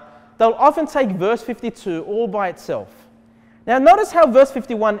rapture, they'll often take verse 52 all by itself. Now, notice how verse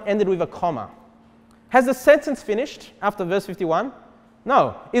 51 ended with a comma. Has the sentence finished after verse 51?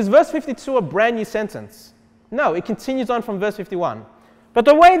 No. Is verse 52 a brand new sentence? No, it continues on from verse 51. But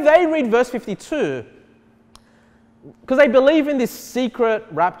the way they read verse 52, because they believe in this secret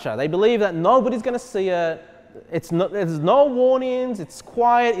rapture, they believe that nobody's going to see it, there's no warnings, it's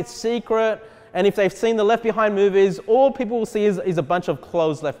quiet, it's secret, and if they've seen the Left Behind movies, all people will see is a bunch of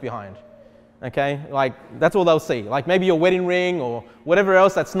clothes left behind. Okay? Like, that's all they'll see. Like maybe your wedding ring or whatever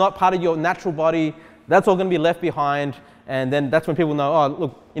else that's not part of your natural body, that's all going to be left behind, and then that's when people know, oh,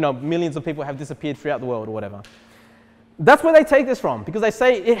 look, millions of people have disappeared throughout the world or whatever. That's where they take this from, because they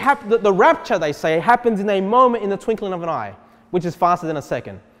say the rapture, they say, happens in a moment, in the twinkling of an eye, which is faster than a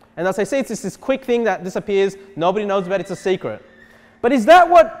second. And they'll say, see, it's just this quick thing that disappears, nobody knows about it, it's a secret. But is that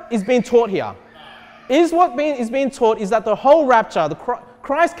what is being taught here? Is what is being taught is that the whole rapture,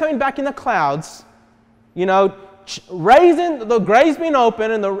 Christ coming back in the clouds, raising, the graves being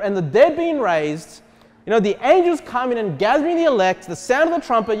opened and the dead being raised, the angels coming and gathering the elect, the sound of the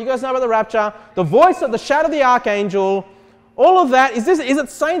trumpet, you guys know about the rapture, the voice of the shout of the archangel, all of that, is it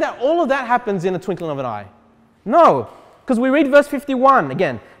saying that all of that happens in the twinkling of an eye? No, because we read verse 51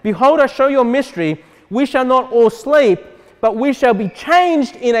 again. Behold, I show you a mystery. We shall not all sleep, but we shall be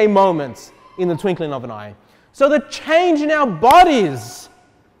changed in a moment, in the twinkling of an eye. So the change in our bodies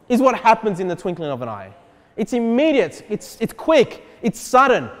is what happens in the twinkling of an eye. It's immediate, it's quick, it's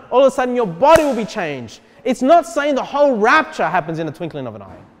sudden. All of a sudden your body will be changed. It's not saying the whole rapture happens in the twinkling of an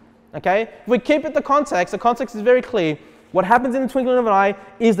eye. Okay? If we keep it the context is very clear. What happens in the twinkling of an eye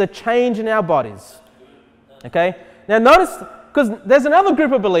is the change in our bodies. Okay? Now notice, because there's another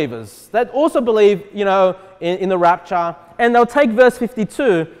group of believers that also believe, in the rapture, and they'll take verse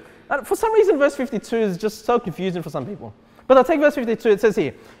 52. For some reason, verse 52 is just so confusing for some people. But they'll take verse 52, it says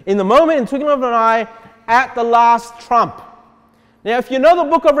here, in the moment, in the twinkling of an eye, at the last trump. Now, if you know the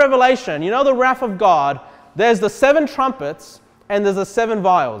book of Revelation, you know the wrath of God, there's the 7 trumpets and there's the 7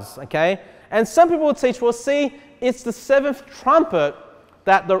 vials, okay? And some people will teach, well, see, it's the 7th trumpet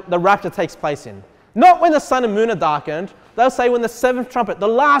that the rapture takes place in. Not when the sun and moon are darkened. They'll say when the 7th trumpet, the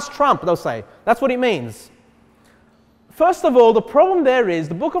last trump, they'll say. That's what it means. First of all, the problem there is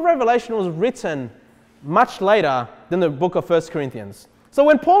the book of Revelation was written much later than the book of 1 Corinthians. So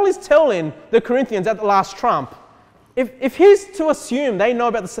when Paul is telling the Corinthians at the last trump, if he's to assume they know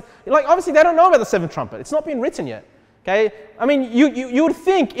about obviously they don't know about the 7th trumpet. It's not been written yet. Okay? I mean, you would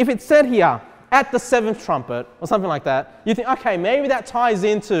think if it said here, at the 7th trumpet, or something like that, you think, okay, maybe that ties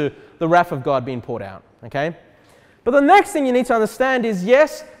into the wrath of God being poured out. Okay? But the next thing you need to understand is,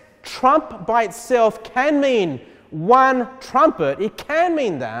 yes, trump by itself can mean one trumpet. It can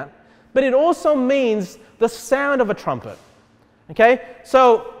mean that, but it also means the sound of a trumpet. Okay?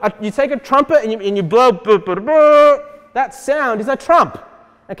 So you take a trumpet and you blow, that sound is a trump.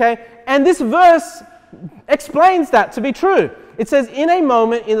 Okay? And this verse explains that to be true. It says, in a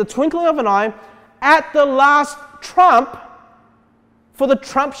moment, in the twinkling of an eye, at the last trump, for the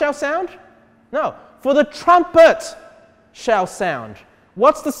trump shall sound? No, for the trumpet shall sound.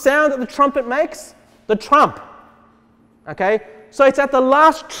 What's the sound that the trumpet makes? The trump. Okay? So it's at the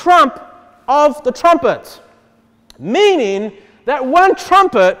last trump of the trumpet. Meaning that one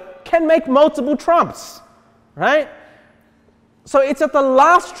trumpet can make multiple trumps. Right? So it's at the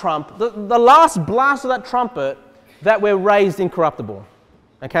last trump, the last blast of that trumpet, that we're raised incorruptible.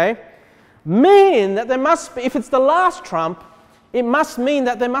 Okay? Meaning that there must be, if it's the last trump, it must mean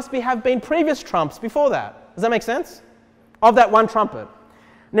that there must have been previous trumps before that. Does that make sense? Of that one trumpet.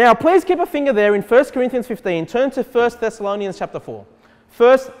 Now, please keep a finger there in 1 Corinthians 15. Turn to 1 Thessalonians chapter 4.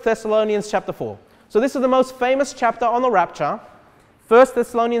 1 Thessalonians chapter 4. So this is the most famous chapter on the rapture. 1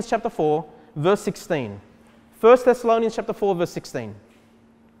 Thessalonians chapter 4, verse 16. 1 Thessalonians chapter 4, verse 16.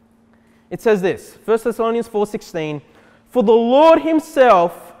 It says this, 1 Thessalonians 4:16, for the Lord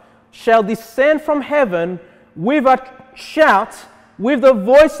himself shall descend from heaven with a shout, with the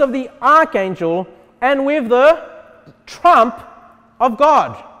voice of the archangel, and with the trump of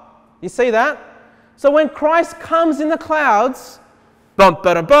God. You see that? So when Christ comes in the clouds, bum,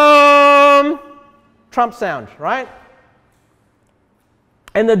 ba, bum, trump sound, right?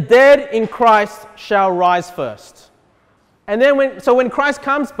 And the dead in Christ shall rise first. And then when Christ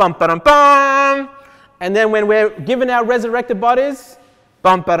comes, bum, ba, bum, and then when we're given our resurrected bodies,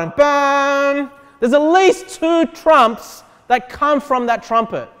 bum, ba, bum, there's at least 2 trumps that come from that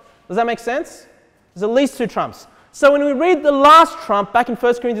trumpet. Does that make sense? There's at least 2 trumps. So when we read the last trump back in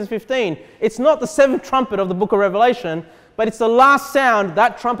 1 Corinthians 15, it's not the 7th trumpet of the book of Revelation, but it's the last sound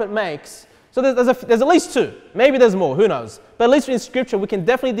that trumpet makes. So there's at least 2. Maybe there's more, who knows? But at least in Scripture, we can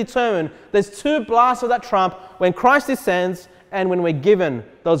definitely determine there's 2 blasts of that trump when Christ descends and when we're given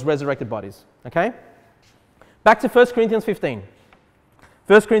those resurrected bodies. Okay? Back to 1 Corinthians 15.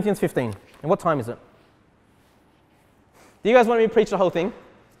 1 Corinthians 15. And what time is it? Do you guys want me to preach the whole thing?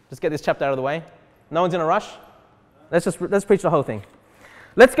 Just get this chapter out of the way. No one's in a rush? Let's preach the whole thing.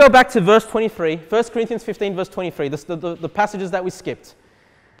 Let's go back to verse 23, 1 Corinthians 15, verse 23, the passages that we skipped.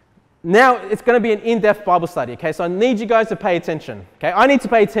 Now it's going to be an in-depth Bible study, okay? So I need you guys to pay attention, okay? I need to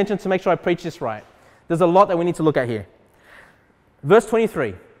pay attention to make sure I preach this right. There's a lot that we need to look at here. Verse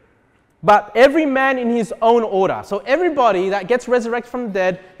 23, but every man in his own order. So everybody that gets resurrected from the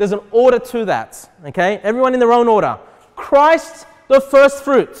dead, there's an order to that, okay? Everyone in their own order. Christ, the first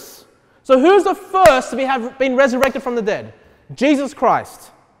fruits. So who's the first to have been resurrected from the dead? Jesus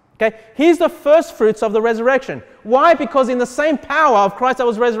Christ. Okay? He's the first fruits of the resurrection. Why? Because in the same power of Christ that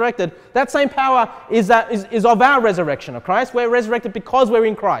was resurrected, that same power is of our resurrection of Christ. We're resurrected because we're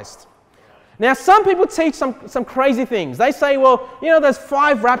in Christ. Now, some people teach some crazy things. They say, well, there's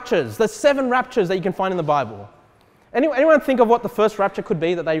 5 raptures, there's 7 raptures that you can find in the Bible. Anyone think of what the first rapture could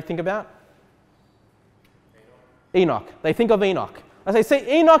be that they think about? Enoch. They think of Enoch. I say,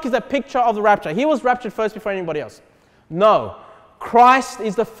 see, Enoch is a picture of the rapture. He was raptured first before anybody else. No. Christ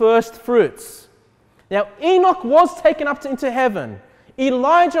is the first fruits. Now, Enoch was taken up into heaven.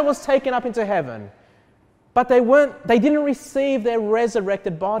 Elijah was taken up into heaven. But they didn't receive their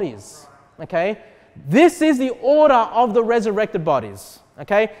resurrected bodies. Okay? This is the order of the resurrected bodies.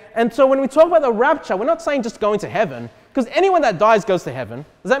 Okay? And so when we talk about the rapture, we're not saying just going to heaven, because anyone that dies goes to heaven.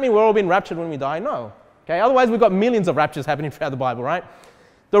 Does that mean we're all being raptured when we die? No. Okay? Otherwise, we've got millions of raptures happening throughout the Bible, right?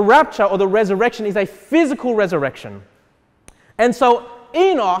 The rapture or the resurrection is a physical resurrection. And so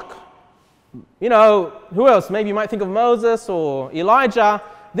Enoch, who else? Maybe you might think of Moses or Elijah.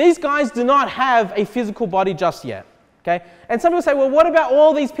 These guys do not have a physical body just yet. Okay? And some people say, well, what about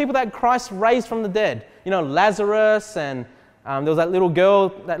all these people that Christ raised from the dead? Lazarus, and there was that little girl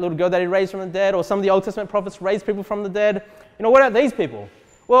that he raised from the dead, or some of the Old Testament prophets raised people from the dead. What about these people?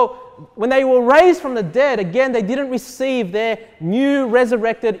 Well, when they were raised from the dead, again, they didn't receive their new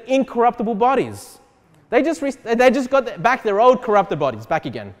resurrected incorruptible bodies. They just got back their old corrupted bodies back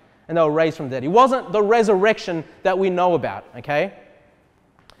again, and they were raised from the dead. It wasn't the resurrection that we know about, okay?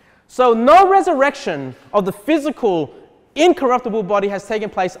 So no resurrection of the physical incorruptible body has taken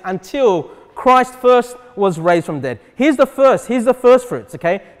place until Christ first was raised from the dead. Here's the first fruits,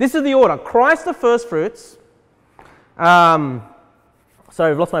 okay? This is the order. Christ the first fruits.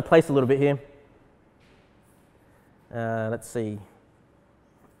 Sorry, I've lost my place a little bit here. Let's see.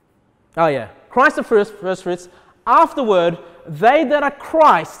 Oh yeah, Christ the first fruits. Afterward, they that are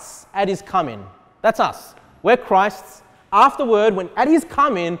Christ's at his coming. That's us. We're Christ's. Afterward, when at his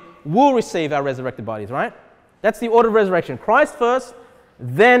coming, we'll receive our resurrected bodies, right? That's the order of resurrection. Christ first,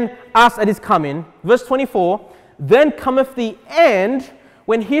 then us at his coming. Verse 24, then cometh the end,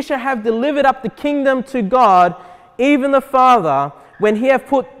 when he shall have delivered up the kingdom to God, even the Father, when he hath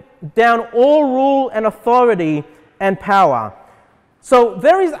put down all rule and authority and power. So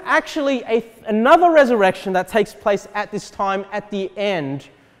there is actually another resurrection that takes place at this time, at the end,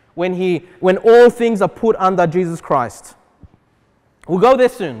 when all things are put under Jesus Christ. We'll go there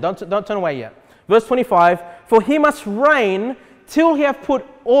soon. Don't turn away yet. Verse 25, for he must reign till he hath put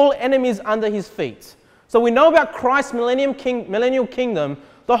all enemies under his feet. So we know about Christ's millennial kingdom.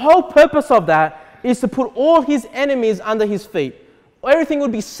 The whole purpose of that is to put all his enemies under his feet. Everything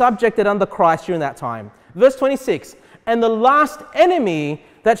would be subjected under Christ during that time. Verse 26, and the last enemy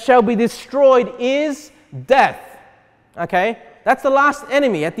that shall be destroyed is death. Okay? That's the last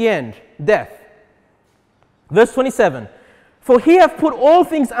enemy at the end, death. Verse 27, for he hath put all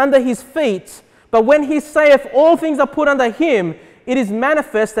things under his feet, but when he saith all things are put under him, it is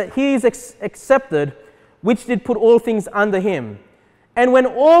manifest that he is accepted, which did put all things under him. And when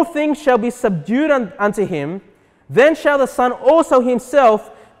all things shall be subdued unto him, then shall the Son also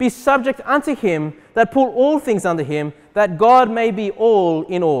himself be subject unto him that put all things under him, that God may be all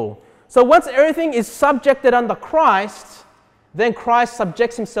in all. So once everything is subjected under Christ, then Christ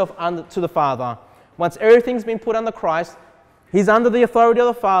subjects himself to the Father. Once everything's been put under Christ, he's under the authority of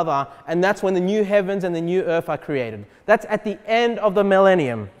the Father, and that's when the new heavens and the new earth are created. That's at the end of the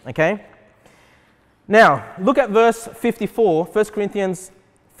millennium, okay? Now, look at verse 54, 1 Corinthians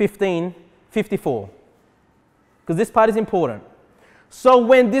 15, 54. Because this part is important. So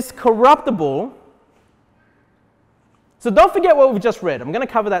when this corruptible... So don't forget what we've just read. I'm going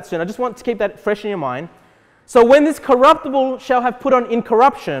to cover that soon. I just want to keep that fresh in your mind. So when this corruptible shall have put on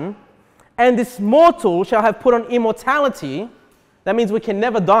incorruption, and this mortal shall have put on immortality, that means we can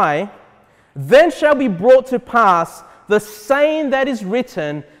never die, then shall be brought to pass the saying that is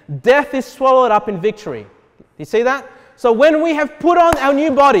written, death is swallowed up in victory. Do you see that? So when we have put on our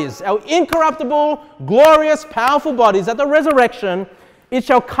new bodies, our incorruptible, glorious, powerful bodies at the resurrection, it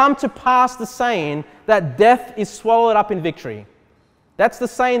shall come to pass the saying that death is swallowed up in victory. That's the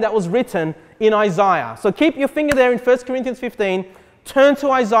saying that was written in Isaiah. So keep your finger there in 1 Corinthians 15. Turn to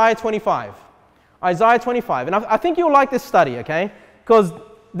Isaiah 25. Isaiah 25. And I think you'll like this study, okay? Because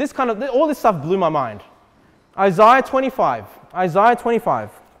all this stuff blew my mind. Isaiah 25. Isaiah 25.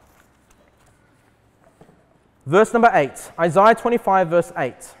 Verse number 8. Isaiah 25, verse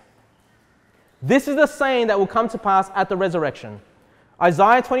 8. This is the saying that will come to pass at the resurrection.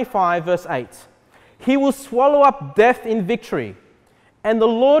 Isaiah 25, verse 8. He will swallow up death in victory, and the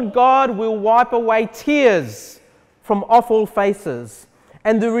Lord God will wipe away tears from off all faces,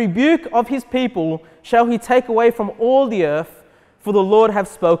 and the rebuke of his people shall he take away from all the earth, for the Lord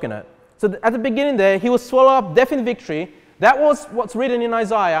hath spoken it. So at the beginning there, he will swallow up death in victory. That was what's written in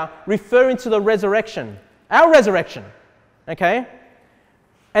Isaiah, referring to the resurrection. Our resurrection. Okay?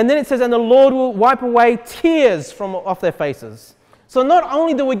 And then it says, and the Lord will wipe away tears from off their faces. So not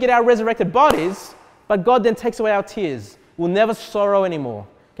only do we get our resurrected bodies, but God then takes away our tears. We'll never sorrow anymore.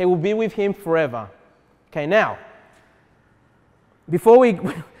 Okay, we'll be with him forever. Okay, now,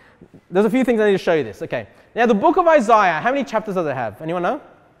 there's a few things I need to show you this. Okay, now the book of Isaiah, how many chapters does it have? Anyone know?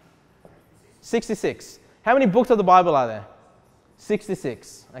 66. How many books of the Bible are there?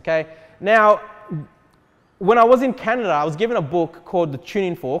 66. Okay, now, when I was in Canada, I was given a book called The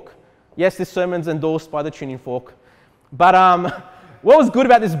Tuning Fork. Yes, this sermon's endorsed by The Tuning Fork. But what was good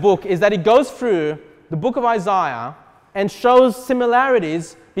about this book is that it goes through the book of Isaiah and shows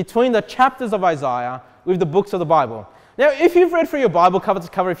similarities between the chapters of Isaiah with the books of the Bible. Now, if you've read through your Bible cover to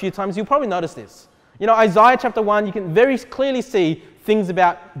cover a few times, you'll probably notice this. You know, Isaiah chapter 1, you can very clearly see things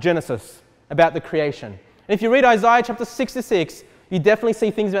about Genesis, about the creation. And if you read Isaiah chapter 66, you definitely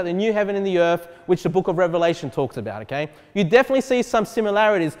see things about the new heaven and the earth, which the book of Revelation talks about, okay? You definitely see some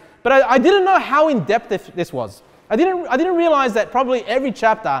similarities, but I didn't know how in-depth this was. I didn't realize that probably every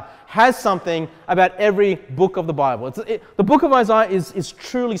chapter has something about every book of the Bible. The book of Isaiah is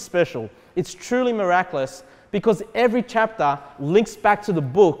truly special. It's truly miraculous because every chapter links back to the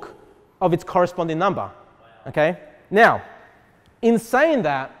book of its corresponding number, okay? Now, in saying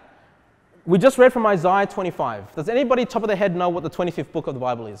that, we just read from Isaiah 25. Does anybody top of their head know what the 25th book of the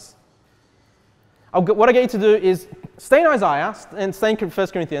Bible is? What I get you to do is stay in Isaiah and stay in 1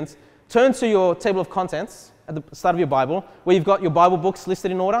 Corinthians, turn to your table of contents at the start of your Bible, where you've got your Bible books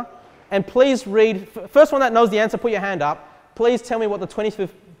listed in order, and please read, first one that knows the answer, put your hand up. Please tell me what the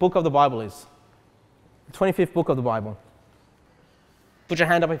 25th book of the Bible is. The 25th book of the Bible. Put your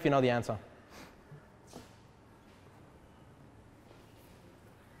hand up if you know the answer.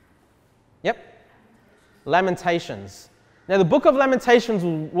 Yep. Lamentations. Now, the book of Lamentations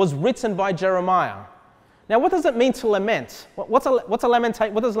was written by Jeremiah. Now, what does it mean to lament? What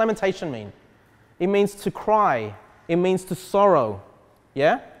does lamentation mean? It means to cry. It means to sorrow.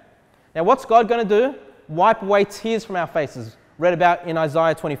 Yeah? Now, what's God going to do? Wipe away tears from our faces, read about in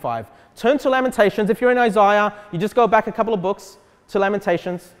Isaiah 25. Turn to Lamentations. If you're in Isaiah, you just go back a couple of books to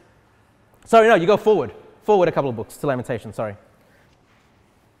Lamentations. Sorry, no, you go forward a couple of books to Lamentations, sorry.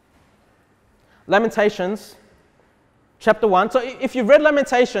 Lamentations, chapter 1. So if you've read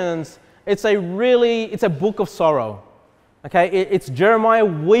Lamentations, it's a book of sorrow. Okay, it's Jeremiah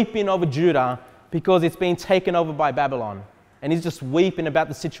weeping over Judah because it's being taken over by Babylon. And he's just weeping about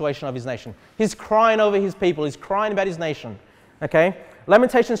the situation of his nation. He's crying over his people. He's crying about his nation. Okay,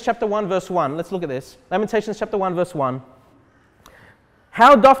 Lamentations chapter 1, verse 1. Let's look at this. Lamentations chapter 1, verse 1.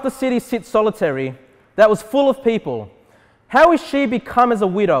 How doth the city sit solitary that was full of people? How is she become as a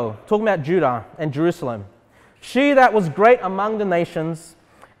widow? Talking about Judah and Jerusalem. She that was great among the nations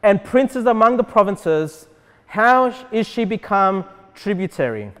and princes among the provinces, how is she become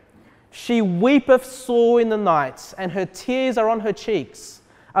tributary? She weepeth sore in the nights, and her tears are on her cheeks.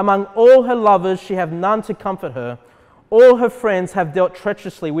 Among all her lovers she have none to comfort her. All her friends have dealt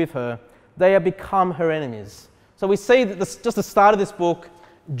treacherously with her. They have become her enemies. So we see that just the start of this book,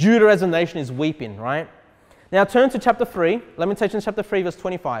 Judah as a nation is weeping, right? Now turn to chapter 3, Lamentations chapter 3, verse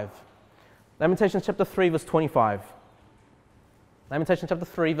 25. Lamentations chapter 3, verse 25. Lamentations chapter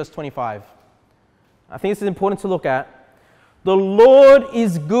 3, verse 25. I think this is important to look at. The Lord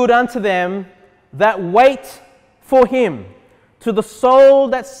is good unto them that wait for him, to the soul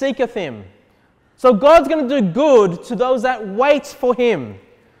that seeketh him. So God's going to do good to those that wait for him.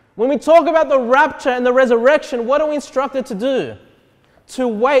 When we talk about the rapture and the resurrection, what are we instructed to do? To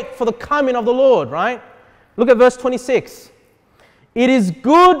wait for the coming of the Lord, right? Look at verse 26. It is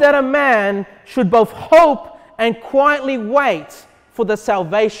good that a man should both hope and quietly wait for the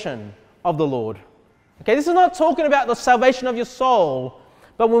salvation of the Lord. Okay, this is not talking about the salvation of your soul,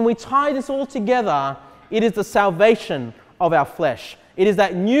 but when we tie this all together, it is the salvation of our flesh. It is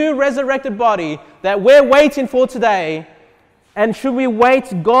that new resurrected body that we're waiting for today. And should we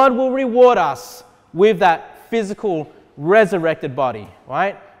wait, God will reward us with that physical resurrected body,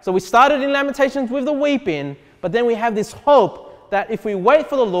 right? So we started in Lamentations with the weeping, but then we have this hope that if we wait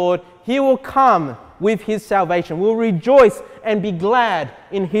for the Lord, He will come with His salvation. We'll rejoice and be glad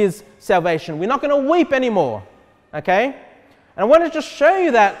in His salvation. We're not going to weep anymore, okay? And I want to just show you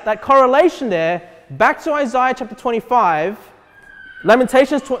that correlation there. Back to Isaiah chapter 25.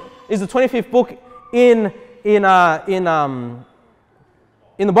 Lamentations is the 25th book in the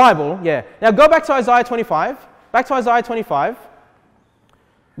Bible. Yeah. Now go back to Isaiah 25. Back to Isaiah 25.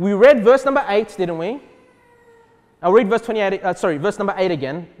 We read verse number 8, didn't we? I'll read verse number 8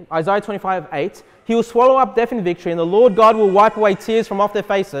 again. Isaiah 25:8. He will swallow up death in victory, and the Lord God will wipe away tears from off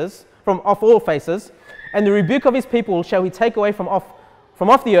all faces, and the rebuke of His people shall He take away from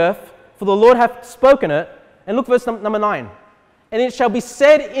off the earth, for the Lord hath spoken it. And look verse number 9. And it shall be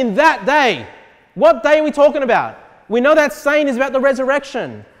said in that day. What day are we talking about? We know that saying is about the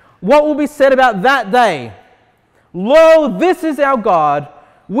resurrection. What will be said about that day? Lo, this is our God.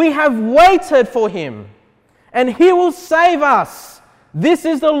 We have waited for Him, and He will save us. This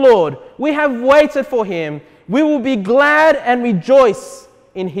is the Lord. We have waited for Him. We will be glad and rejoice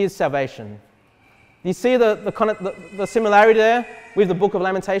in His salvation. Do you see the similarity there with the book of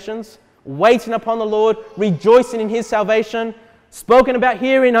Lamentations? Waiting upon the Lord, rejoicing in His salvation. Spoken about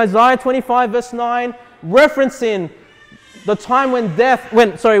here in Isaiah 25 verse 9, referencing the time when death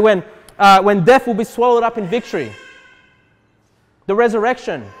will be swallowed up in victory. The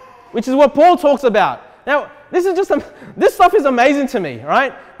resurrection, which is what Paul talks about. Now, this stuff is amazing to me,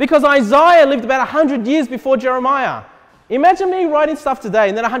 right? Because Isaiah lived about 100 years before Jeremiah. Imagine me writing stuff today,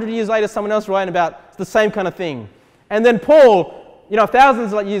 and then 100 years later, someone else writing about the same kind of thing. And then Paul,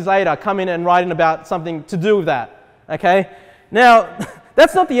 thousands of years later, come in and writing about something to do with that, okay? Now,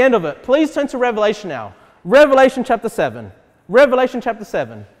 that's not the end of it. Please turn to Revelation now. Revelation chapter 7. Revelation chapter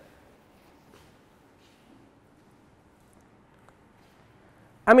 7.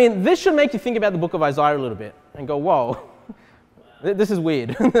 I mean, this should make you think about the book of Isaiah a little bit and go, whoa, this is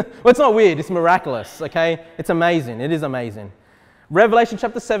weird. Well, it's not weird, it's miraculous, okay? It's amazing, it is amazing. Revelation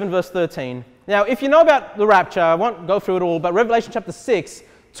chapter 7, verse 13. Now, if you know about the rapture, I won't go through it all, but Revelation chapter 6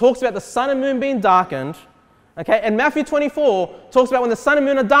 talks about the sun and moon being darkened, okay? And Matthew 24 talks about when the sun and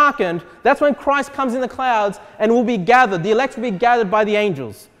moon are darkened, that's when Christ comes in the clouds and will be gathered. The elect will be gathered by the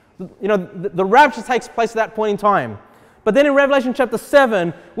angels. The rapture takes place at that point in time. But then in Revelation chapter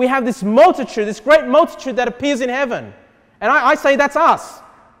 7, we have this multitude, this great multitude that appears in heaven. And I say that's us.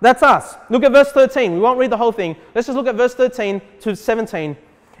 That's us. Look at verse 13. We won't read the whole thing. Let's just look at verse 13 to 17.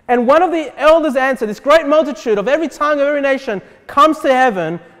 And one of the elders answered, this great multitude of every tongue, of every nation, comes to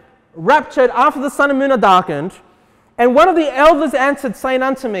heaven, raptured after the sun and moon are darkened. And one of the elders answered, saying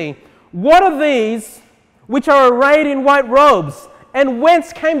unto me, what are these which are arrayed in white robes? And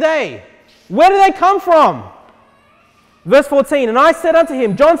whence came they? Where did they come from? Verse 14, and I said unto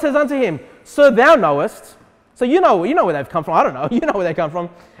him, John says unto him, Sir, thou knowest. So you know where they've come from. I don't know. You know where they come from.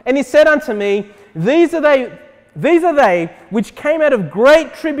 And he said unto me, These are they which came out of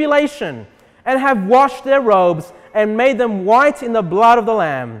great tribulation, and have washed their robes, and made them white in the blood of the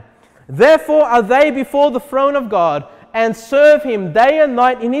Lamb. Therefore are they before the throne of God, and serve Him day and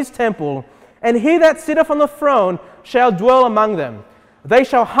night in His temple. And He that sitteth on the throne shall dwell among them. They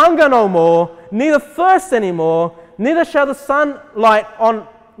shall hunger no more, neither thirst any more, neither shall the sun light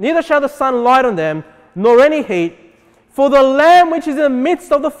on them, nor any heat. For the Lamb which is in the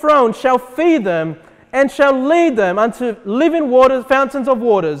midst of the throne shall feed them, and shall lead them unto living waters, fountains of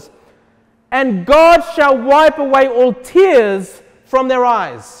waters. And God shall wipe away all tears from their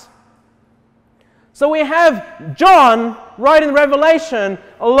eyes. So we have John writing Revelation,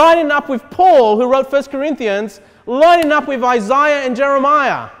 lining up with Paul, who wrote 1 Corinthians, lining up with Isaiah and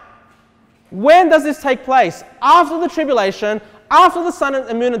Jeremiah. When does this take place? After the tribulation, after the sun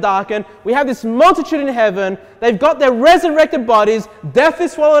and moon are darkened, we have this multitude in heaven. They've got their resurrected bodies. Death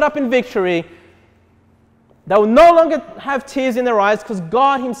is swallowed up in victory. They will no longer have tears in their eyes because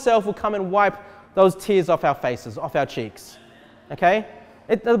God Himself will come and wipe those tears off our faces, off our cheeks. Okay?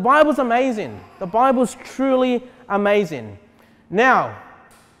 The Bible's amazing. The Bible's truly amazing. Now,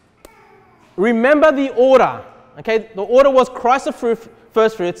 remember the order. Okay? The order was Christ the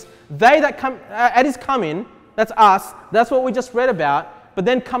first fruits. They that come at His coming, that's us, that's what we just read about, but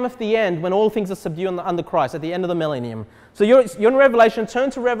then cometh the end when all things are subdued under Christ, at the end of the millennium. So you're in Revelation, turn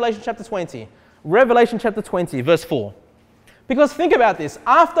to Revelation chapter 20. Revelation chapter 20, verse 4. Because think about this,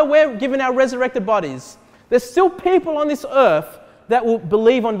 after we're given our resurrected bodies, there's still people on this earth that will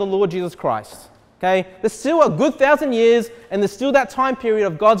believe on the Lord Jesus Christ. Okay? There's still a good 1,000 years, and there's still that time period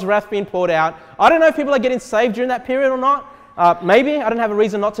of God's wrath being poured out. I don't know if people are getting saved during that period or not. Maybe. I don't have a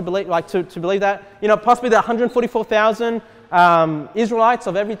reason not to believe, to believe that. You know, possibly the 144,000 Israelites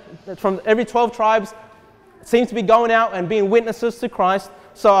from every 12 tribes seems to be going out and being witnesses to Christ.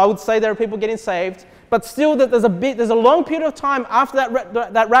 So I would say there are people getting saved. But still, that there's a long period of time after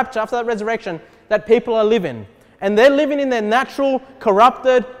that rapture, after that resurrection, that people are living. And they're living in their natural,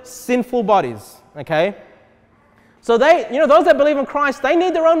 corrupted, sinful bodies. Okay? So those that believe in Christ, they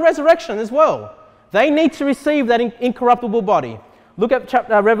need their own resurrection as well. They need to receive that incorruptible body. Look at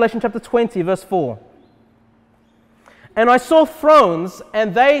Revelation chapter 20, verse 4. And I saw thrones,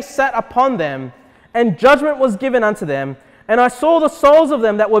 and they sat upon them, and judgment was given unto them. And I saw the souls of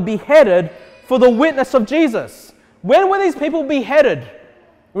them that were beheaded for the witness of Jesus. When were these people beheaded?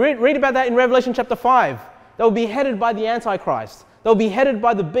 Read about that in Revelation chapter 5. They were beheaded by the Antichrist. They were beheaded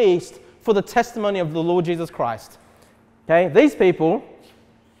by the beast for the testimony of the Lord Jesus Christ. Okay, these people,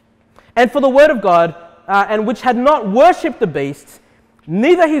 and for the word of God, and which had not worshipped the beast,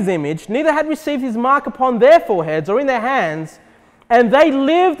 neither his image, neither had received his mark upon their foreheads or in their hands, and they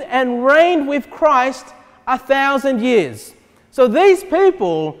lived and reigned with Christ 1,000 years. So these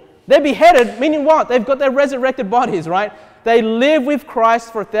people, they're beheaded, meaning what? They've got their resurrected bodies, right? They live with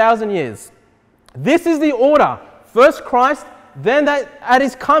Christ for 1,000 years. This is the order. First Christ, then at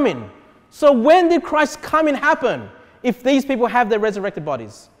his coming. So when did Christ's coming happen if these people have their resurrected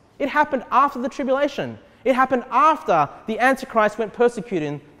bodies? It happened after the tribulation. It happened after the Antichrist went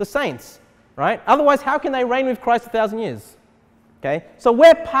persecuting the saints, right? Otherwise, how can they reign with Christ 1,000 years? Okay, so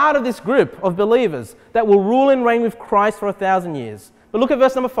we're part of this group of believers that will rule and reign with Christ for 1,000 years. But look at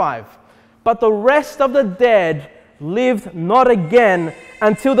verse number 5. But the rest of the dead lived not again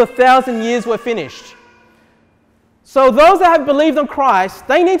until the 1,000 years were finished. So those that have believed on Christ,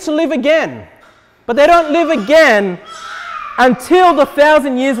 they need to live again. But they don't live again until the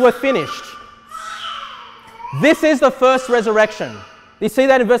 1,000 years were finished. This is the first resurrection. Do you see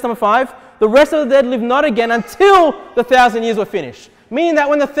that in verse number 5? The rest of the dead live not again until the 1,000 years were finished. Meaning that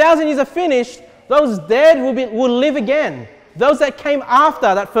when the 1,000 years are finished, those dead will live again. Those that came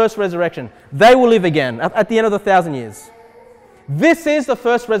after that first resurrection, they will live again at the end of the 1,000 years. This is the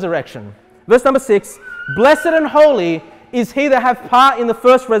first resurrection. Verse number 6, blessed and holy is he that hath part in the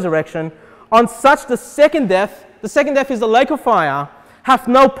first resurrection. On such the second death is the lake of fire, hath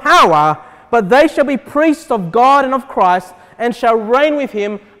no power, but they shall be priests of God and of Christ, and shall reign with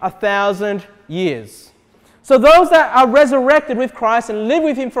him 1,000 years. So those that are resurrected with Christ and live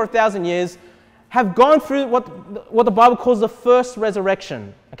with him for 1,000 years have gone through what the Bible calls the first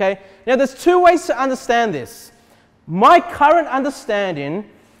resurrection. Okay? Now there's two ways to understand this. My current understanding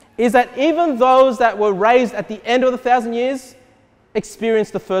is that even those that were raised at the end of the 1,000 years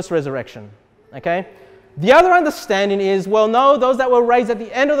experienced the first resurrection. Okay? The other understanding is, well, no, those that were raised at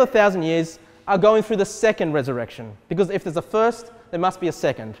the end of the 1,000 years are going through the second resurrection. Because if there's a first, there must be a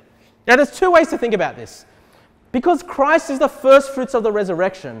second. Now there's two ways to think about this. Because Christ is the first fruits of the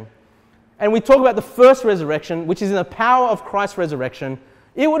resurrection, and we talk about the first resurrection, which is in the power of Christ's resurrection,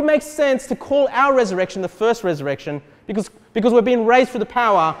 it would make sense to call our resurrection the first resurrection because we're being raised through the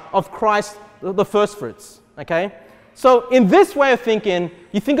power of Christ, the first fruits. Okay? So in this way of thinking,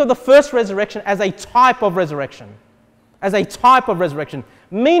 you think of the first resurrection as a type of resurrection. As a type of resurrection.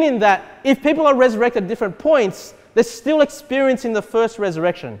 Meaning that if people are resurrected at different points, they're still experiencing the first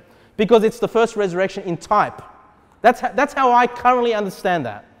resurrection because it's the first resurrection in type. That's how I currently understand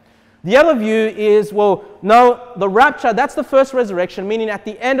that. The other view is, well, no, the rapture, that's the first resurrection, meaning at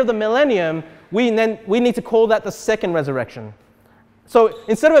the end of the millennium, we need to call that the second resurrection. So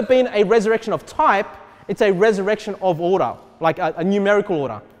instead of it being a resurrection of type, it's a resurrection of order, like a numerical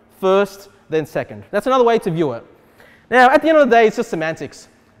order. First, then second. That's another way to view it. Now, at the end of the day, it's just semantics.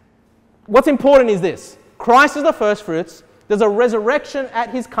 What's important is this. Christ is the first fruits. There's a resurrection at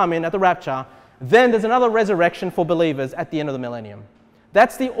his coming, at the rapture. Then there's another resurrection for believers at the end of the millennium.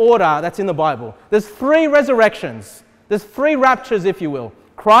 That's the order that's in the Bible. There's three resurrections. There's three raptures, if you will.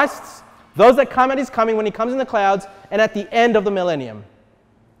 Christ's, those that come at his coming when he comes in the clouds, and at the end of the millennium.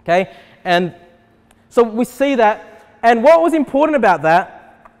 Okay? And so we see that. And what was important about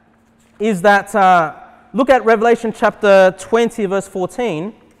that is that, look at Revelation chapter 20, verse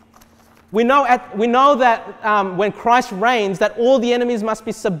 14. We know that when Christ reigns, that all the enemies must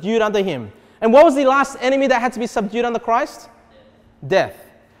be subdued under him. And what was the last enemy that had to be subdued under Christ? Death.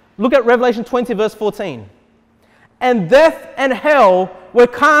 Look at Revelation 20, verse 14. And death and hell were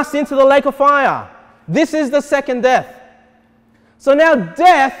cast into the lake of fire. This is the second death. So now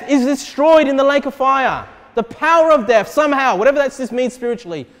death is destroyed in the lake of fire. The power of death, somehow, whatever that means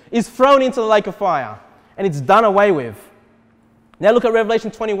spiritually, is thrown into the lake of fire, and it's done away with. Now look at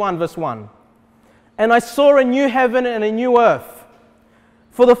Revelation 21, verse 1. And I saw a new heaven and a new earth.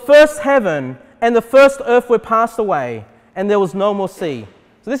 For the first heaven and the first earth were passed away, and there was no more sea.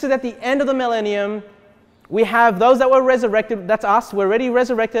 So this is at the end of the millennium. We have those that were resurrected. That's us. We're already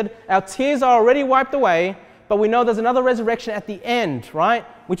resurrected. Our tears are already wiped away. But we know there's another resurrection at the end, right?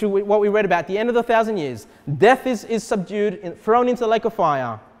 Which is what we read about, at the end of the 1,000 years. Death is subdued, thrown into the lake of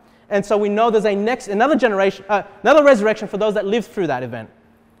fire. And so we know there's another resurrection for those that lived through that event.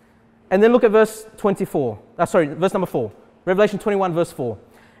 And then look at verse number 4. Revelation 21, verse 4.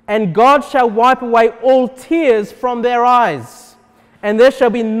 And God shall wipe away all tears from their eyes, and there shall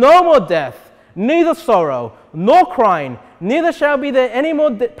be no more death, neither sorrow, nor crying, neither shall be there any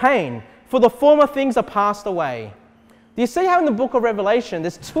more pain, for the former things are passed away. Do you see how in the book of Revelation,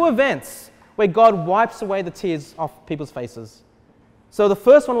 there's two events where God wipes away the tears off people's faces? So the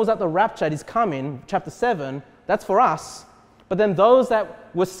first one was at the rapture, at his coming, chapter 7, that's for us. But then those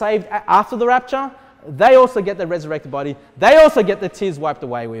that were saved after the rapture, they also get their resurrected body. They also get their tears wiped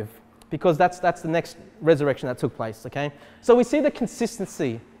away with, because that's the next resurrection that took place, okay? So we see the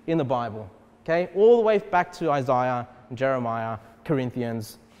consistency in the Bible, okay? All the way back to Isaiah, Jeremiah,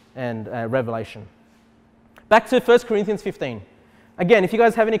 Corinthians, and Revelation. Back to 1 Corinthians 15. Again, if you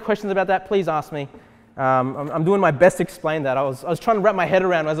guys have any questions about that, please ask me. I'm doing my best to explain that. I was trying to wrap my head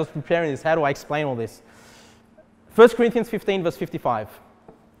around as I was preparing this. How do I explain all this? 1 Corinthians 15, verse 55.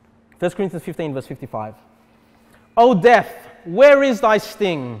 1 Corinthians 15, verse 55. O death, where is thy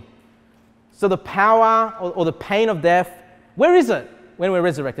sting? So the power or the pain of death, where is it when we're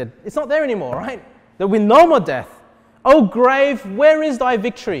resurrected? It's not there anymore, right? There will be no more death. O grave, where is thy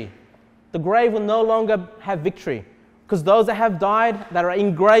victory? The grave will no longer have victory, because those that have died, that are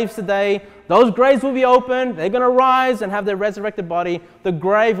in graves today, those graves will be opened, they're going to rise and have their resurrected body. The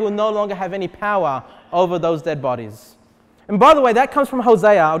grave will no longer have any power over those dead bodies. And by the way, that comes from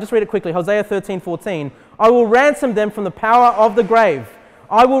Hosea. I'll just read it quickly. Hosea 13:14. I will ransom them from the power of the grave.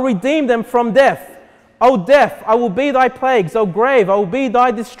 I will redeem them from death. O death, I will be thy plagues. O grave, I will be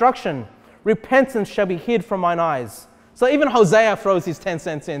thy destruction. Repentance shall be hid from mine eyes. So even Hosea throws his 10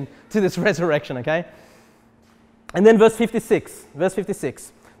 cents in to this resurrection, okay? And then verse 56. Verse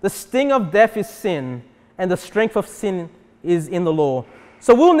 56. The sting of death is sin, and the strength of sin is in the law.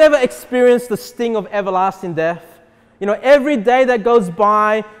 So we'll never experience the sting of everlasting death. You know, every day that goes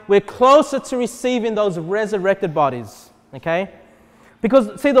by, we're closer to receiving those resurrected bodies, okay?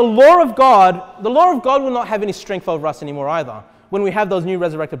 Because, see, the law of God will not have any strength over us anymore either when we have those new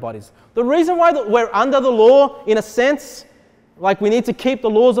resurrected bodies. The reason why we're under the law, in a sense, like we need to keep the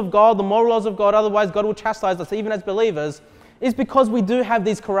laws of God, the moral laws of God, otherwise God will chastise us even as believers, is because we do have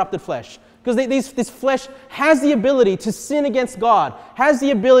these corrupted flesh. Because this flesh has the ability to sin against God, has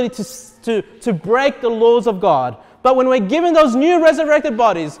the ability to break the laws of God. But when we're given those new resurrected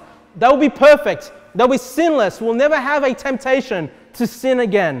bodies, they'll be perfect, they'll be sinless, we'll never have a temptation to sin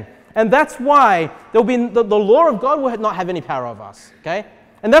again. And that's why there'll be the law of God will not have any power over us, okay?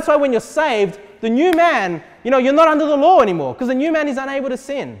 And that's why when you're saved, the new man, you're not under the law anymore, because the new man is unable to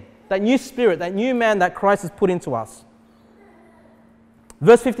sin. That new spirit, that new man that Christ has put into us.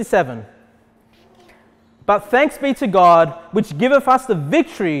 Verse 57. But thanks be to God, which giveth us the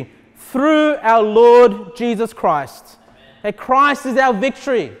victory through our Lord Jesus Christ. That Christ is our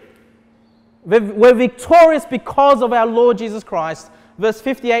victory. We're victorious because of our Lord Jesus Christ. Verse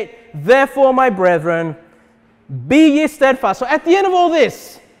 58, therefore, my brethren, be ye steadfast. So at the end of all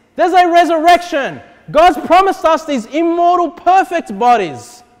this, there's a resurrection. God's promised us these immortal, perfect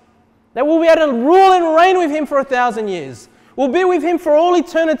bodies that we'll be able to rule and reign with Him for 1,000 years. We'll be with Him for all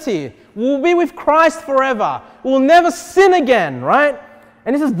eternity. We'll be with Christ forever. We'll never sin again, right?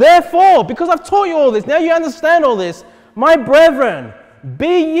 And He says, therefore, because I've taught you all this, now you understand all this, my brethren,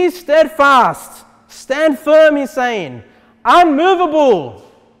 be ye steadfast. Stand firm, He's saying. Unmovable.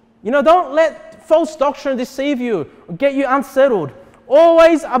 Don't let false doctrine deceive you or get you unsettled.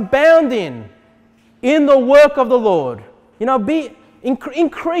 Always abounding in the work of the Lord.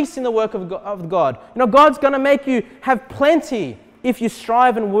 Increase in the work of God. God's going to make you have plenty if you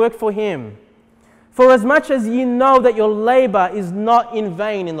strive and work for Him. For as much as ye know that your labor is not in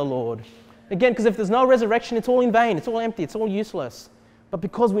vain in the Lord. Again, because if there's no resurrection, it's all in vain. It's all empty. It's all useless. But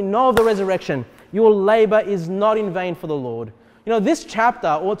because we know of the resurrection, your labor is not in vain for the Lord. This chapter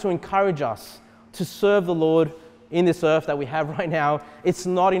ought to encourage us to serve the Lord in this earth that we have right now. It's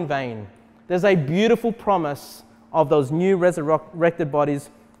not in vain. There's a beautiful promise of those new resurrected bodies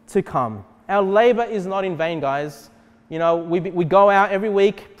to come. Our labor is not in vain, guys. We go out every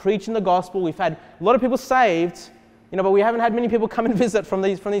week preaching the gospel. We've had a lot of people saved, but we haven't had many people come and visit from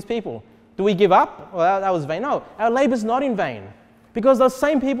these people. Do we give up? Well, that was vain. No, our labor's not in vain. Because those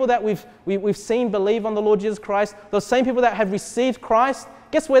same people that we've seen believe on the Lord Jesus Christ, those same people that have received Christ,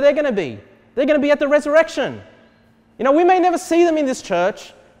 guess where they're going to be? They're going to be at the resurrection. We may never see them in this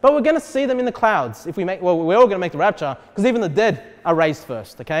church, but we're going to see them in the clouds. We're all going to make the rapture, because even the dead are raised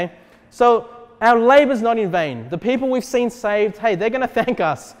first, okay? So our labor's not in vain. The people we've seen saved, hey, they're going to thank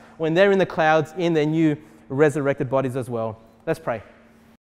us when they're in the clouds in their new resurrected bodies as well. Let's pray.